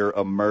the year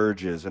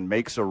emerges and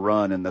makes a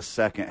run in the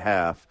second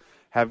half.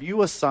 Have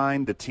you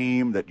assigned a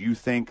team that you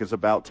think is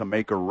about to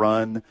make a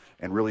run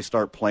and really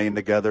start playing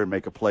together and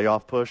make a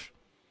playoff push?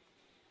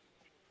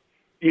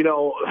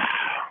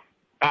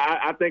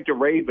 I think the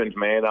Ravens,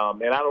 man.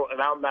 And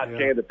I'm not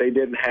saying that they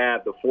didn't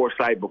have the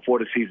foresight before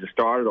the season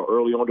started or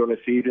early on during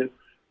the season.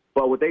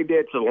 But what they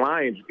did to the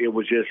Lions, it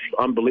was just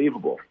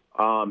unbelievable.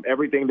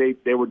 Everything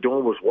they were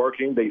doing was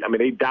working.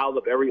 They dialed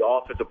up every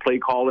offensive play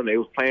calling. They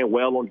was playing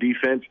well on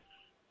defense.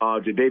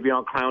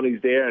 Jadeveon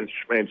Clowney's there and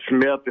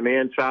Smith and the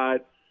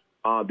inside.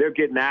 They're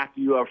getting after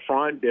you up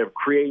front. They're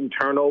creating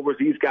turnovers.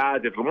 These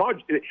guys, if Lamar,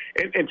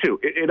 and two,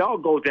 it all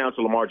goes down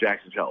to Lamar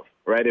Jackson's health,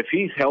 right? If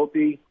he's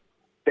healthy,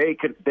 they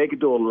could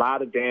do a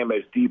lot of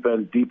damage deep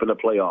in the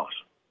playoffs.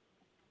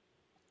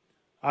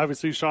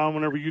 Obviously, Sean,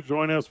 whenever you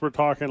join us, we're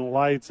talking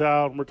Lights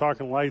Out, and we're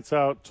talking Lights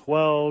Out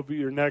 12,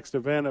 your next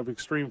event of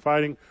extreme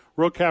fighting.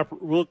 Real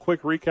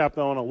quick recap,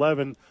 though, on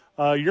 11.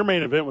 Your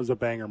main event was a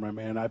banger, my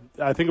man.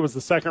 I think it was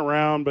the second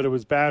round, but it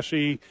was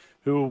Bashi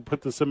who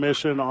put the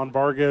submission on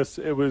Vargas.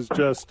 It was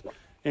just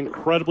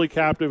incredibly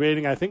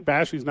captivating. I think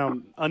Bashi's now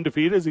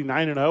undefeated. Is he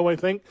 9-0, I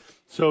think?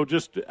 So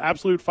just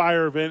absolute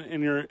fire event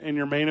in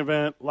your main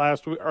event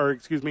last week, or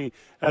excuse me,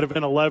 at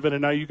event 11,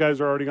 and now you guys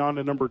are already on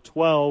to number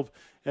 12.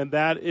 And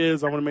that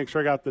is, I want to make sure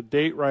I got the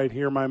date right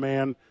here, my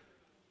man.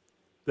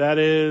 That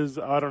is,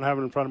 I don't have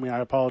it in front of me. I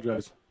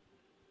apologize.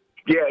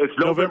 Yeah, it's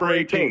November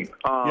 18th.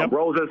 Yep.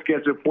 Rosas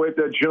against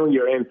Puerta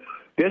Jr. And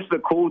this is the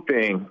cool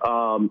thing.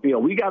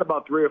 We got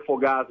about 3 or 4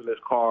 guys in this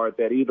card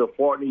that either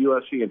fought in the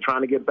UFC and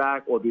trying to get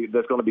back or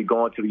that's going to be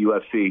going to the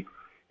UFC.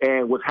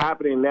 And what's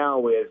happening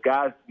now is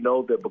guys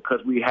know that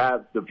because we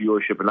have the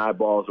viewership and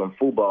eyeballs on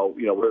football,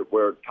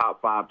 we're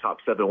top 5, top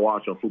 7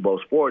 watch on football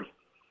sports.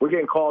 We're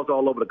getting calls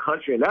all over the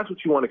country, and that's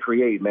what you want to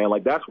create, man.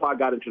 Like, that's why I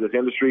got into this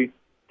industry,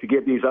 to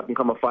give these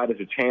up-and-coming fighters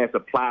a chance, a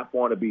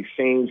platform to be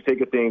seen,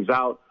 figure things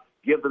out,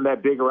 give them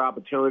that bigger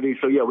opportunity.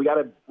 So, yeah, we got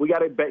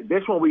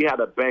this one we had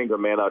a banger,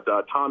 man.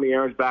 Tommy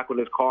Aaron's back on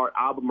this card.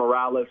 Alba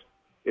Morales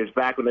is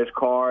back on this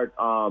card.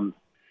 I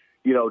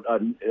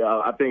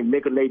think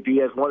Nick and Nate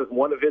Diaz,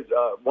 one of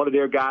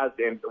their guys,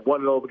 and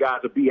one of those guys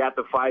will be at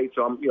the fight.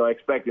 So I'm,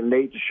 expecting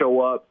Nate to show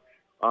up.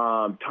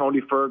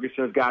 Tony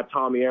Ferguson's got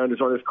Tommy Aaron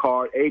is on his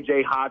card.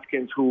 A.J.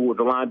 Hodgkins, who was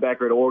a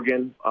linebacker at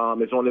Oregon,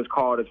 is on his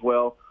card as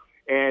well.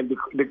 And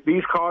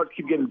these cards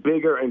keep getting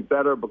bigger and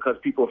better because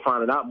people are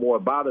finding out more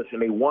about us,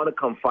 and they want to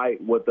come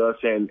fight with us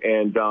and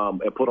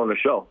put on a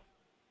show.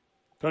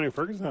 Tony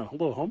Ferguson, a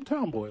little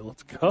hometown boy.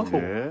 Let's go.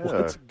 Yeah.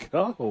 Let's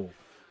go.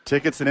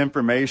 Tickets and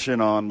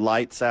information on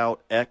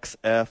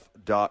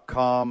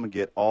lightsoutxf.com.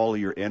 Get all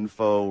your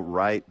info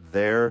right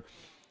there.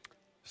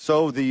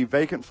 So the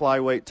vacant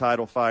flyweight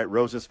title fight,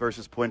 Rosas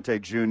versus Puente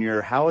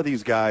Jr., how are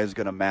these guys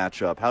going to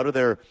match up? How do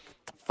their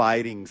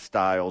fighting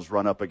styles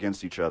run up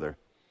against each other?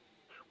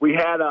 We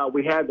had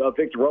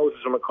Victor Rosas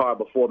on the card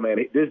before,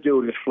 man. This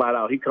dude is flat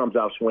out. He comes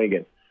out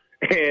swinging.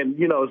 And,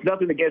 it's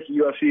nothing against the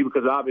UFC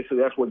because obviously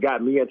that's what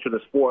got me into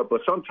the sport.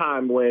 But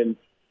sometimes when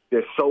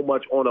there's so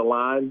much on the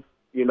line,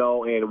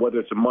 and whether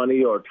it's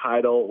money or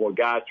title or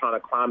guys trying to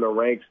climb the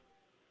ranks,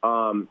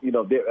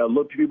 people a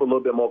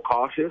little bit more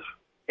cautious.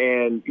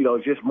 And,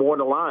 it's just more on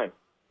the line.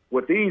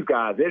 With these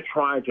guys, they're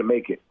trying to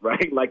make it,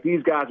 right? Like,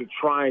 these guys are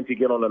trying to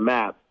get on the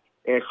map.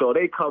 And so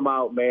they come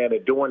out, man, they're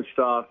doing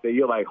stuff that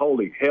you're like,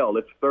 holy hell,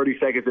 it's 30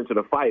 seconds into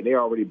the fight. They're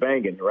already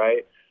banging,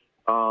 right?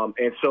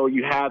 And so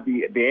you have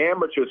the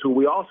amateurs who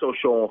we also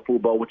show on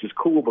Fubo, which is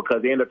cool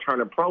because they end up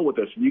turning pro with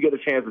us. You get a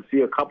chance to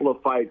see a couple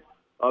of fights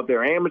of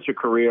their amateur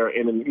career,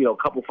 and then, a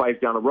couple fights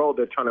down the road,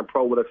 they're turning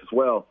pro with us as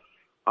well.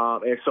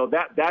 And so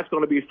that's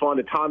going to be fun.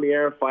 The Tommy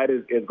Aaron fight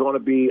is going to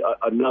be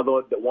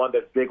another one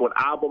that's big one.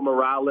 Alba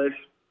Morales,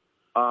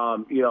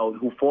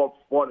 who fought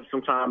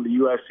sometime in the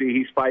UFC.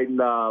 He's fighting,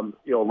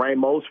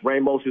 Ramos.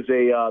 Ramos is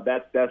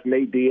that's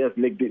Nate Diaz.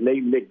 Nick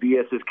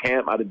Diaz's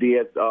camp out of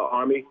Diaz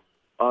Army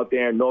out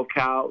there in North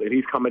Cal, and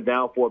he's coming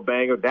down for a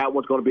banger. That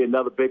one's going to be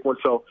another big one.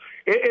 So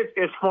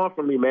it's fun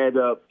for me, man,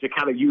 to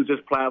kind of use this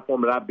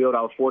platform that I built.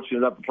 I was fortunate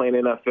enough to play in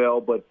the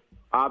NFL, but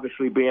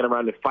obviously being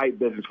around the fight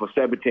business for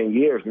 17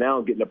 years now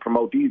and getting to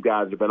promote these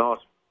guys has been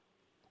awesome.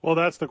 Well,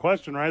 that's the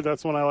question, right?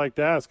 That's what I like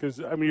to ask because,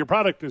 your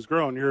product has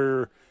grown.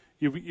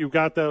 You've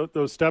got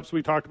those steps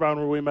we talked about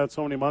when we met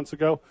so many months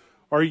ago.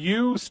 Are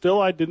you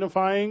still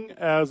identifying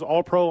as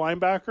all-pro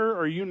linebacker, or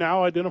are you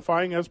now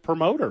identifying as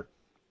promoter?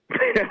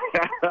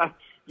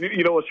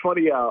 It's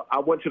funny. I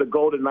went to the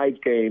Golden Knights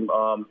game,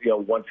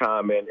 one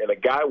time, and a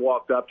guy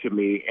walked up to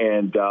me,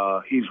 and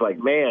he's like,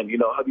 "Man, you're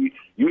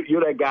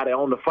that guy that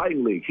owned the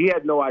fighting league." He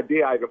had no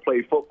idea I could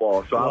play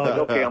football, so I was like,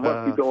 "Okay, I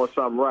must be doing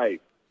something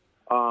right."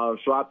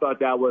 So I thought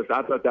that was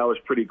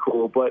pretty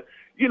cool. But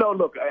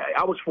look,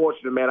 I was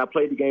fortunate, man. I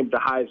played the game at the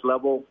highest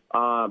level.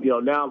 Now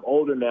I'm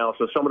older now,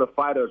 so some of the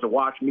fighters have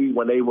watched me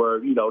when they were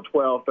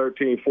 12,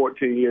 13,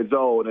 14 years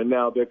old, and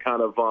now they're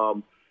kind of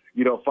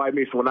fight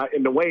me. So when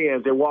in the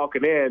weigh-ins, they're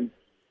walking in,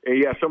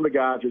 and some of the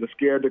guys are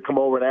scared to come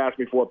over and ask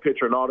me for a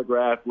picture and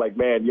autograph. Like,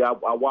 man,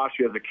 I watched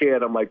you as a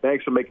kid. I'm like,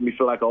 thanks for making me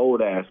feel like an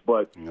old ass,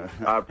 but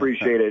I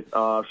appreciate it.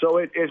 So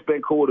it's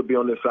been cool to be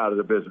on this side of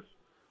the business.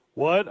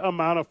 What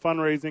amount of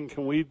fundraising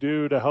can we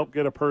do to help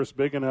get a purse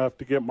big enough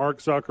to get Mark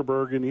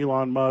Zuckerberg and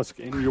Elon Musk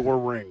in your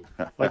ring?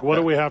 Like, what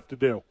do we have to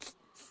do?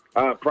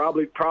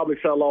 Probably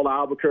sell all to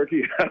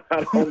Albuquerque.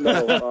 I don't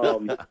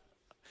know.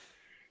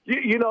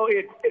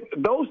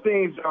 Those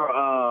things are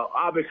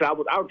obviously. I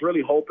was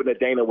really hoping that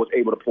Dana was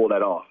able to pull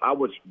that off. I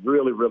was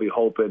really, really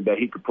hoping that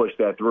he could push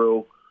that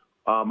through.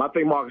 I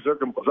think Mark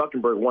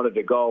Zuckerberg wanted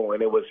to go,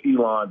 and it was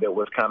Elon that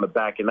was kind of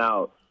backing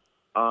out.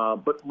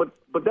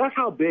 But that's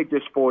how big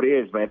this sport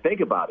is, man. Think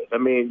about it. I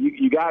mean,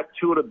 you got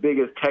two of the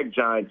biggest tech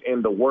giants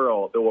in the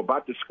world that were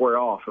about to square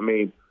off. I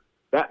mean,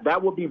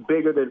 that would be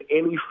bigger than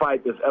any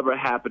fight that's ever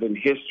happened in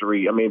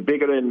history. I mean,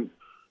 bigger than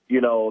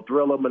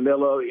Thriller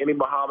Manila, any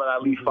Muhammad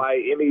Ali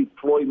fight, any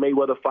Floyd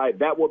Mayweather fight.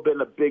 That would have been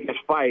the biggest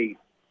fight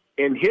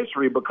in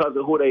history because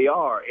of who they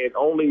are. And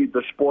only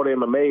the sport of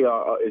MMA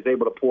is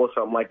able to pull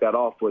something like that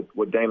off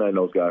with Dana and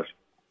those guys.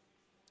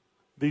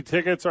 The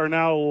tickets are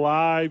now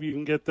live. You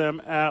can get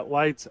them at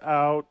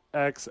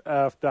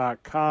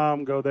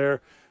lightsoutxf.com. Go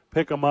there,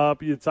 pick them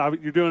up. You're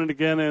doing it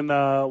again in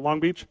Long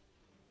Beach?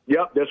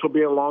 Yep, this will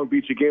be in Long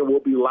Beach again. We'll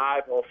be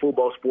live on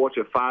Fubo Sports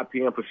at 5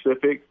 p.m.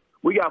 Pacific.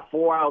 We got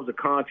 4 hours of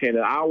content.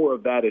 An hour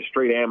of that is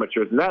straight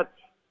amateurs. And that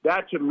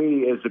to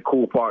me is the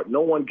cool part.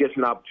 No one gets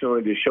an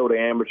opportunity to show the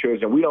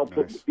amateurs. And we don't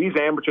put these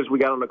amateurs we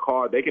got on the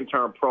card, they can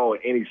turn pro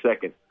at any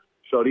second.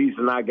 So these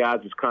are not guys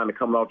that's kind of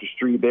coming off the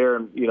street. They're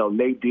in,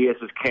 Nate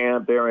Diaz's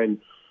camp. They're in,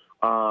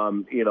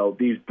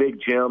 these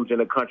big gyms in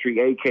the country,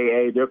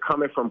 a.k.a. they're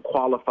coming from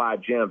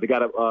qualified gyms. They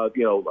got,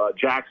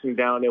 Jackson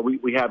down there.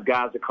 We have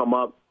guys that come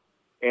up.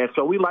 And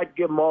so we like to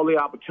give them all the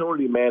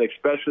opportunity, man,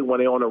 especially when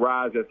they're on the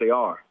rise as they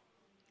are.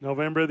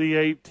 November the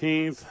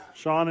 18th.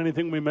 Sean,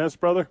 anything we missed,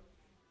 brother?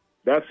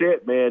 That's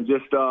it, man.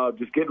 Just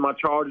getting my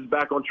Chargers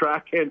back on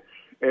track and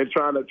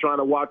trying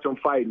to watch them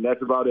fighting.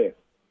 That's about it.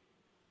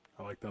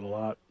 I like that a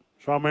lot.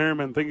 Sean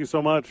Merriman, thank you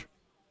so much.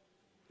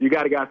 You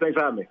got it, guys. Thanks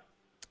for having me.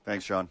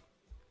 Thanks, Sean.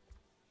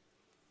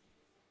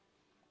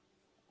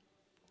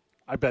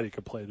 I bet he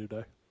could play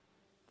today.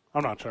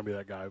 I'm not trying to be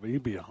that guy, but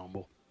he'd be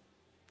humble.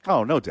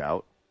 Oh, no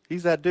doubt.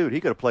 He's that dude.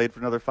 He could have played for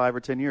another 5 or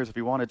 10 years if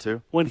he wanted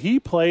to. When he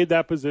played,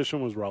 that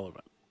position was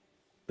relevant.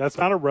 That's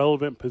not a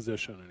relevant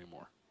position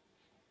anymore.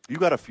 You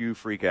got a few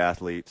freak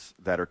athletes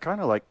that are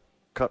kind of like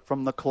cut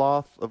from the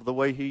cloth of the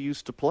way he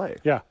used to play.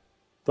 Yeah.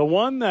 The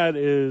one that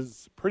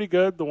is pretty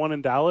good, the one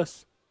in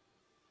Dallas,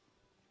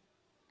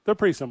 they're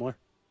pretty similar.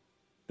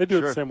 They do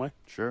it the same way.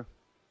 Sure.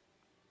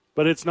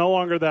 But it's no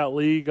longer that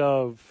league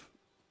of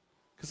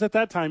 – because at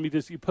that time,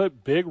 you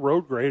put big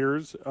road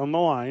graders on the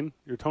line,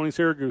 your Tony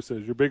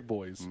Siragusas, your big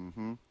boys.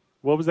 Mm-hmm.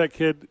 What was that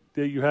kid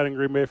that you had in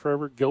Green Bay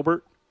forever?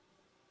 Gilbert?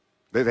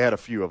 They had a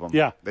few of them.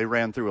 Yeah. They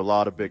ran through a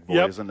lot of big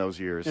boys in those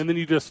years. And then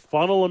you just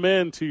funnel them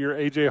in to your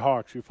A.J.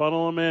 Hawks. You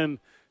funnel them in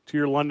to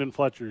your London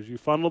Fletchers. You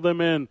funnel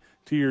them in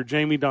to your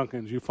Jamie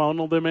Duncans. You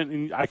funnel them in,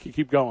 and I could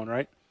keep going,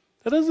 right?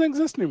 That doesn't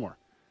exist anymore.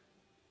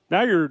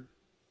 Now your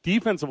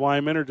defensive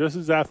linemen are just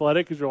as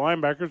athletic as your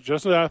linebackers,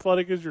 just as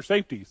athletic as your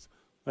safeties.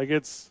 Like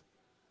it's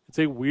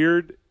a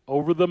weird,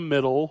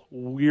 over-the-middle,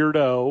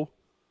 weirdo,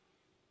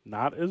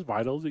 not as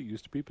vital as it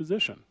used to be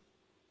position.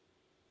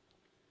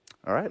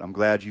 All right, I'm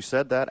glad you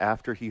said that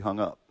after he hung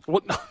up.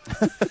 What?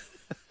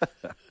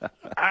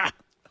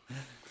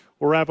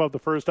 We'll wrap up the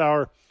first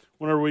hour.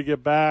 Whenever we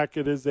get back,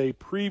 it is a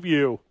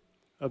preview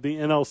of the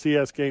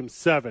NLCS Game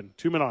 7.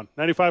 2 men on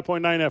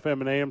 95.9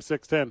 FM and AM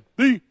 610,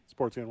 the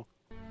Sports Animal.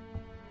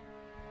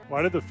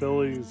 Why did the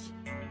Phillies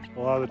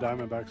allow the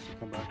Diamondbacks to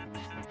come back in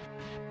this thing?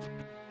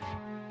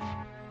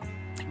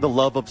 The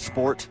love of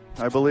sport,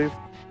 I believe.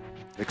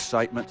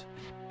 Excitement.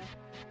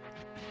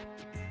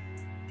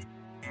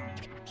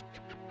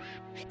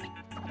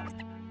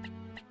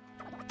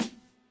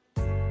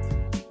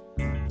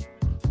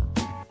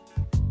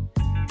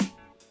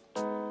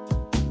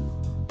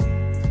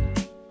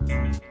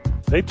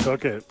 They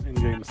took it in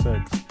Game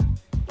 6.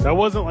 That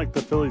wasn't like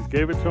the Phillies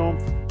gave it to them.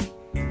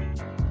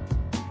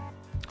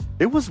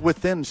 It was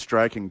within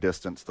striking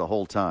distance the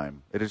whole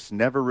time. It just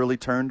never really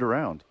turned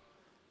around.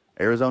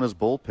 Arizona's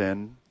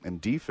bullpen and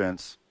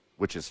defense,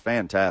 which is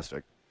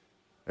fantastic.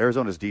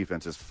 Arizona's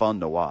defense is fun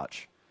to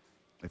watch.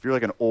 If you're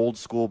like an old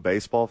school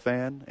baseball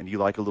fan and you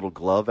like a little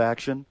glove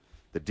action,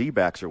 the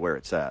D-backs are where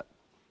it's at.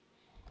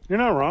 You're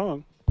not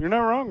wrong. You're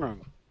not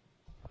wrong.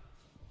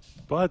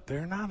 But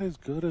they're not as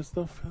good as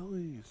the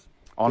Phillies.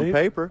 On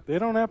paper. They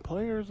don't have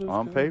players as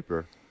On good.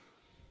 paper.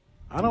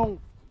 I don't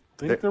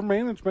think their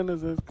management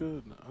is as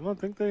good. I don't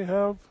think they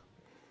have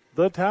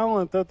the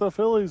talent that the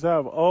Phillies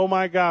have. Oh,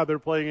 my God, they're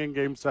playing in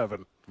Game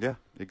 7. Yeah,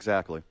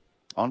 exactly.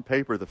 On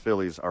paper, the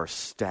Phillies are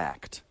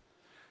stacked.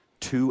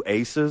 2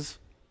 aces,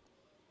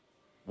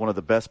 one of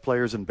the best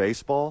players in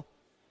baseball,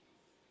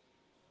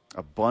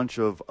 a bunch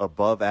of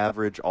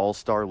above-average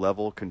all-star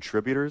level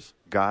contributors,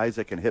 guys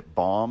that can hit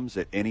bombs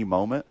at any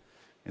moment,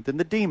 and then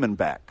the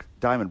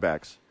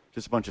Diamondbacks,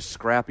 just a bunch of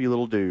scrappy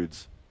little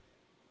dudes,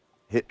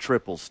 hit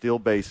triples, steal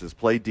bases,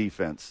 play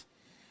defense.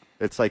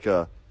 It's quite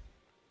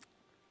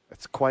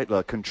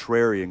a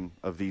contrarian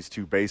of these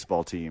two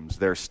baseball teams,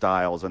 their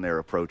styles and their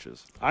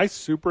approaches. I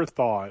super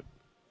thought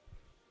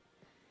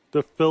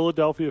the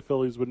Philadelphia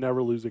Phillies would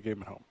never lose a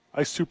game at home.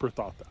 I super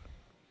thought that.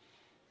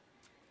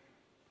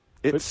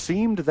 It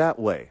seemed that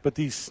way. But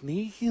these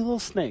sneaky little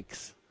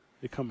snakes,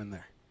 they come in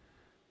there.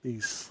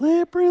 These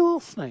slippery little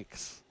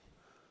snakes.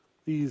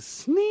 These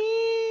sneezy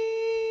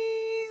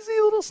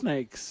little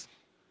snakes.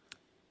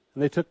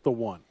 And they took the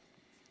one.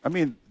 I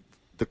mean,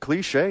 the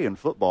cliche in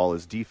football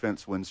is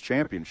defense wins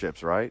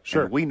championships, right?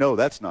 Sure. And we know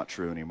that's not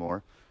true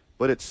anymore.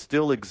 But it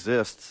still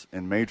exists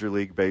in Major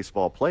League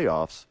Baseball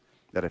playoffs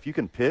that if you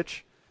can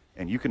pitch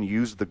and you can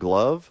use the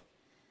glove,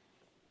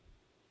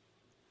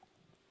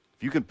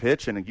 you can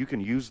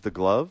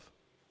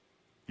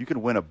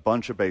win a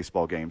bunch of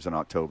baseball games in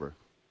October.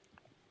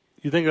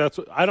 You think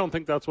I don't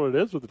think that's what it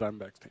is with the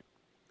Diamondbacks team.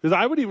 Because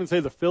I would even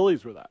say the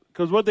Phillies were that.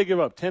 Because what they give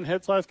up, 10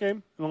 hits last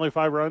game and only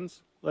 5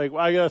 runs? Like,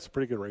 well, I guess that's a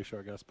pretty good ratio,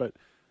 I guess. But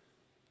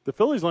the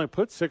Phillies only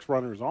put 6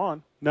 runners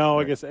on. No,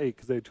 right. I guess 8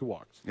 because they had 2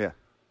 walks. Yeah.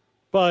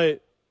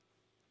 But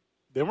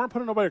they weren't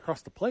putting nobody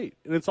across the plate.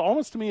 And it's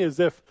almost to me as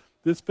if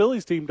this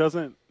Phillies team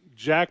doesn't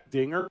jack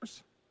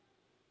dingers.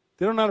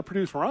 They don't know how to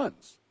produce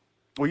runs.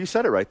 Well, you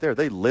said it right there.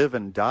 They live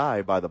and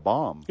die by the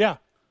bomb. Yeah.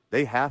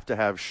 They have to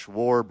have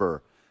Schwarber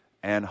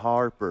and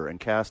Harper and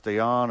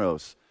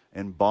Castellanos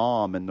and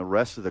Baum and the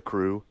rest of the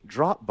crew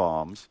drop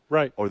bombs,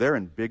 right? Or they're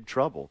in big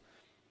trouble.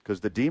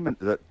 Because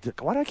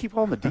why do I keep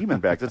calling them the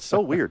Diamondbacks? That's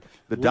so weird.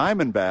 The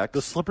Diamondbacks.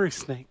 The slippery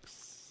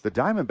snakes. The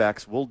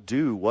Diamondbacks will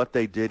do what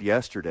they did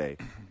yesterday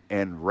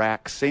and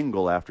rack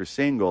single after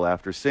single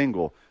after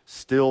single,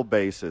 steal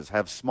bases,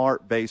 have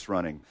smart base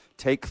running,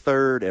 take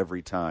third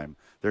every time.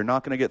 They're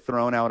not going to get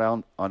thrown out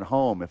on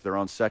home if they're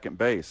on second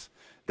base.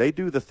 They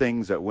do the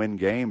things that win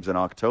games in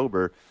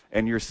October,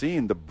 and you're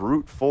seeing the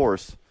brute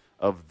force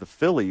of the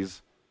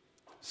Phillies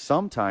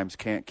sometimes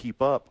can't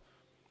keep up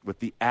with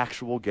the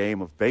actual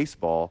game of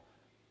baseball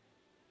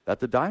that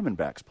the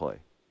Diamondbacks play.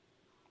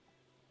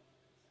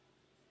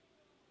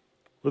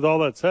 With all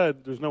that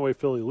said, there's no way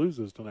Philly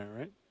loses tonight,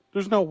 right?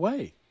 There's no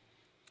way.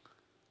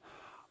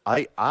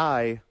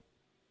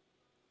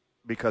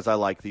 Because I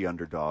like the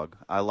underdog.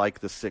 I like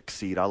the 6th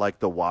seed. I like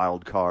the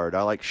wild card.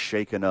 I like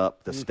shaking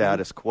up the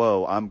status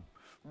quo. I'm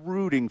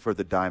rooting for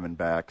the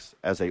Diamondbacks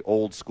as a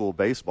old school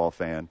baseball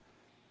fan.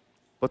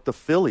 But the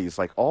Phillies,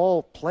 like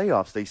all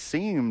playoffs, they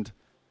seemed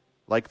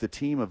like the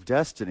team of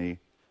destiny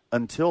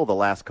until the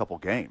last couple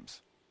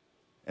games.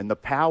 And the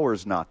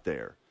power's not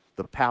there.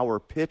 The power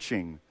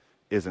pitching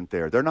isn't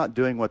there. They're not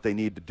doing what they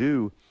need to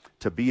do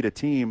to beat a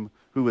team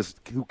who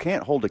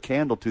can't hold a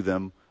candle to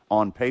them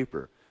on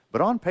paper. But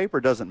on paper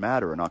doesn't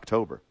matter in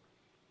October.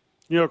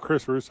 You know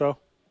Chris Russo?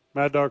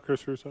 Mad Dog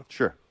Chris Russo?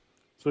 Sure.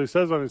 So he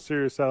says on his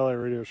Sirius satellite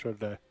radio show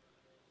today,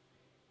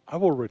 I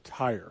will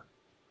retire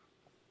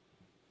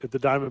if the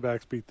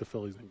Diamondbacks beat the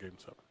Phillies in Game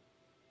 7.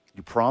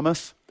 You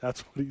promise?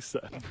 That's what he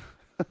said.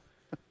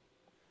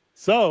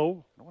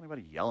 So, I don't want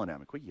anybody yelling at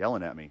me. Quit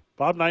yelling at me.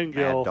 Bob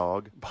Nightingale. Mad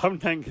dog.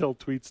 Bob Nightingale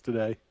tweets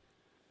today.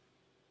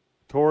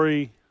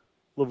 Torey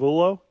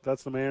Lovullo,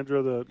 that's the manager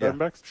of the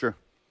Diamondbacks. Sure.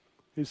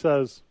 He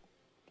says,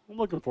 I'm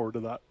looking forward to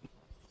that.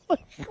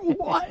 Like,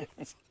 what?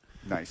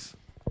 Nice.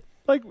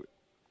 Like,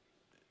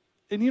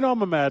 and you know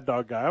I'm a Mad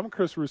Dog guy. I'm a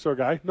Chris Russo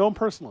guy. Know him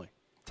personally.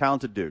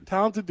 Talented dude.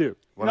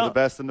 One of the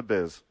best in the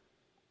biz.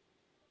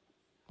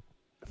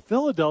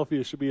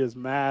 Philadelphia should be as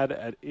mad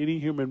at any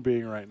human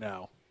being right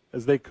now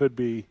as they could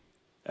be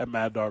at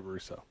Mad Dog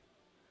Russo.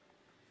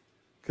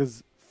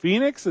 Because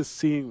Phoenix is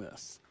seeing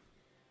this.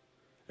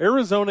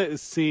 Arizona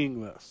is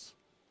seeing this.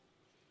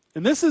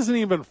 And this isn't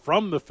even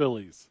from the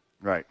Phillies.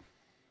 Right.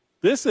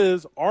 This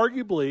is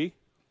arguably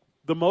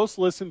the most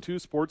listened to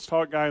sports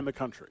talk guy in the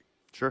country.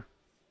 Sure.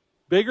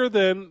 Bigger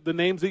than the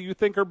names that you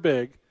think are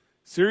big.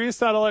 Sirius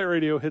Satellite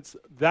Radio hits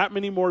that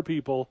many more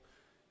people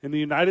in the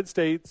United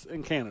States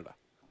and Canada.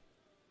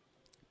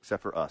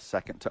 Except for us.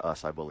 Second to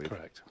us, I believe.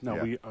 Correct.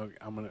 No, yeah.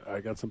 I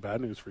got some bad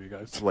news for you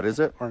guys. What is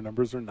it? Our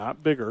numbers are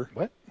not bigger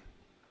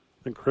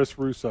than Chris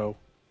Russo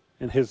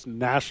and his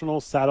national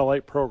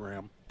satellite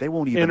program. They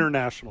won't even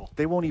international.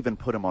 They won't even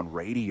put him on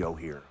radio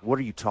here. What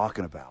are you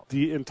talking about?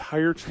 The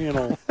entire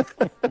channel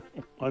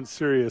on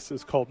Sirius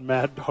is called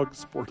Mad Dog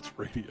Sports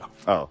Radio.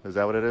 Oh, is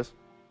that what it is?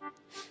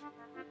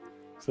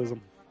 Says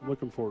I'm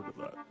looking forward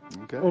to that.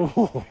 Okay.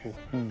 Oh.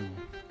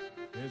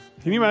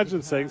 Can you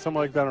imagine saying something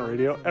like that on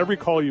radio? Every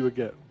call you would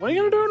get. What are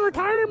you going to do in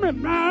retirement,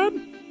 Mad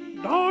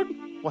Dog?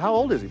 Well, how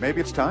old is he?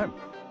 Maybe it's time.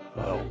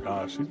 Oh,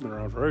 gosh. He's been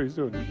around forever. He's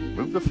doing.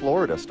 Move to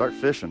Florida. Start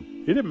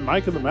fishing. He did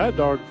Mike and the Mad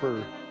Dog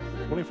for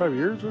 25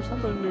 years or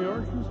something in New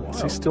York. He was wild.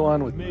 Is he still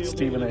on with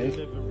Stephen A?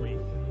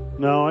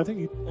 No, I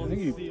think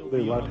they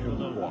let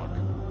him walk.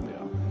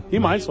 Yeah. He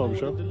might still have a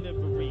show.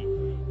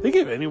 They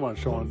give anyone a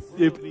show on.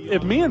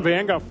 If me and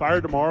Van got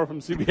fired tomorrow from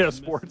CBS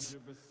Sports,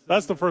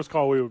 that's the first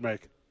call we would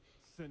make.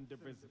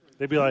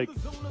 They'd be like,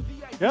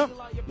 yep,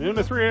 noon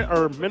to 3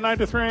 or midnight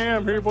to 3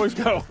 a.m. Here you boys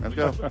go. Let's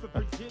go.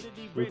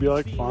 We'd be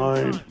like,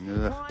 fine.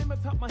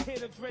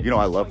 You know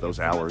I love those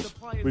hours.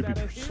 We'd be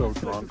so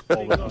drunk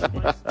all the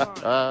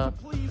time.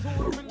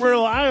 We're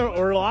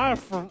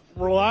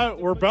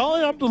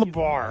belly up to the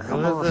bar.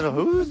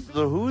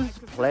 Who's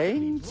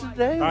playing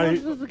today? What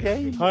is the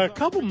game? A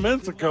couple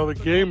minutes ago, the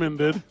game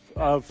ended.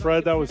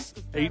 Fred, that was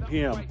 8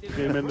 p.m. The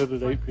game ended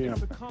at 8 p.m.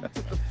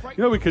 You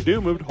know what we could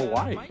do? Move to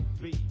Hawaii.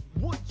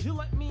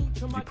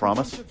 You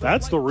promise?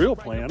 That's the real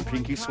plan.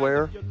 Pinky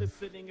swear?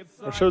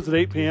 Our show's at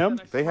 8 p.m.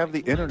 They have the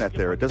internet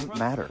there. It doesn't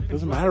matter. It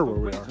doesn't matter where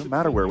we are. It doesn't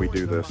matter where we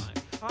do this.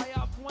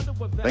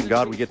 Thank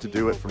God we get to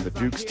do it from the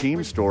Duke's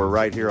Team Store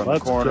right here on the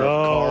corner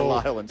of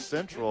Carlisle and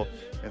Central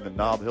in the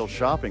Nob Hill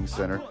Shopping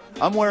Center.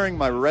 I'm wearing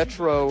my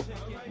retro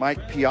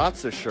Mike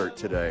Piazza shirt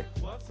today.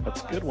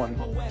 That's a good one.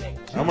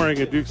 I'm wearing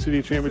a Duke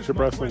City Championship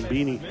Wrestling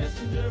beanie.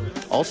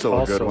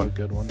 Also a good one.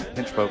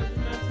 Pinch poke.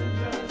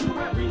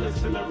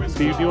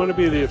 Steve, do you want to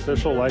be the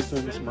official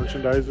licensed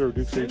merchandiser of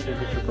Duke City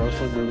Championship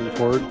Wrestling moving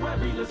forward?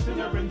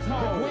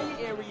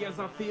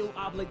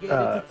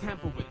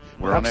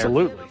 We're on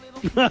absolutely.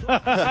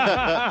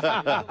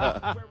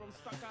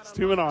 It's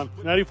 2 and on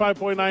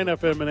 95.9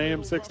 FM and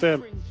AM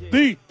 610.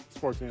 The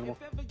Sports Animal.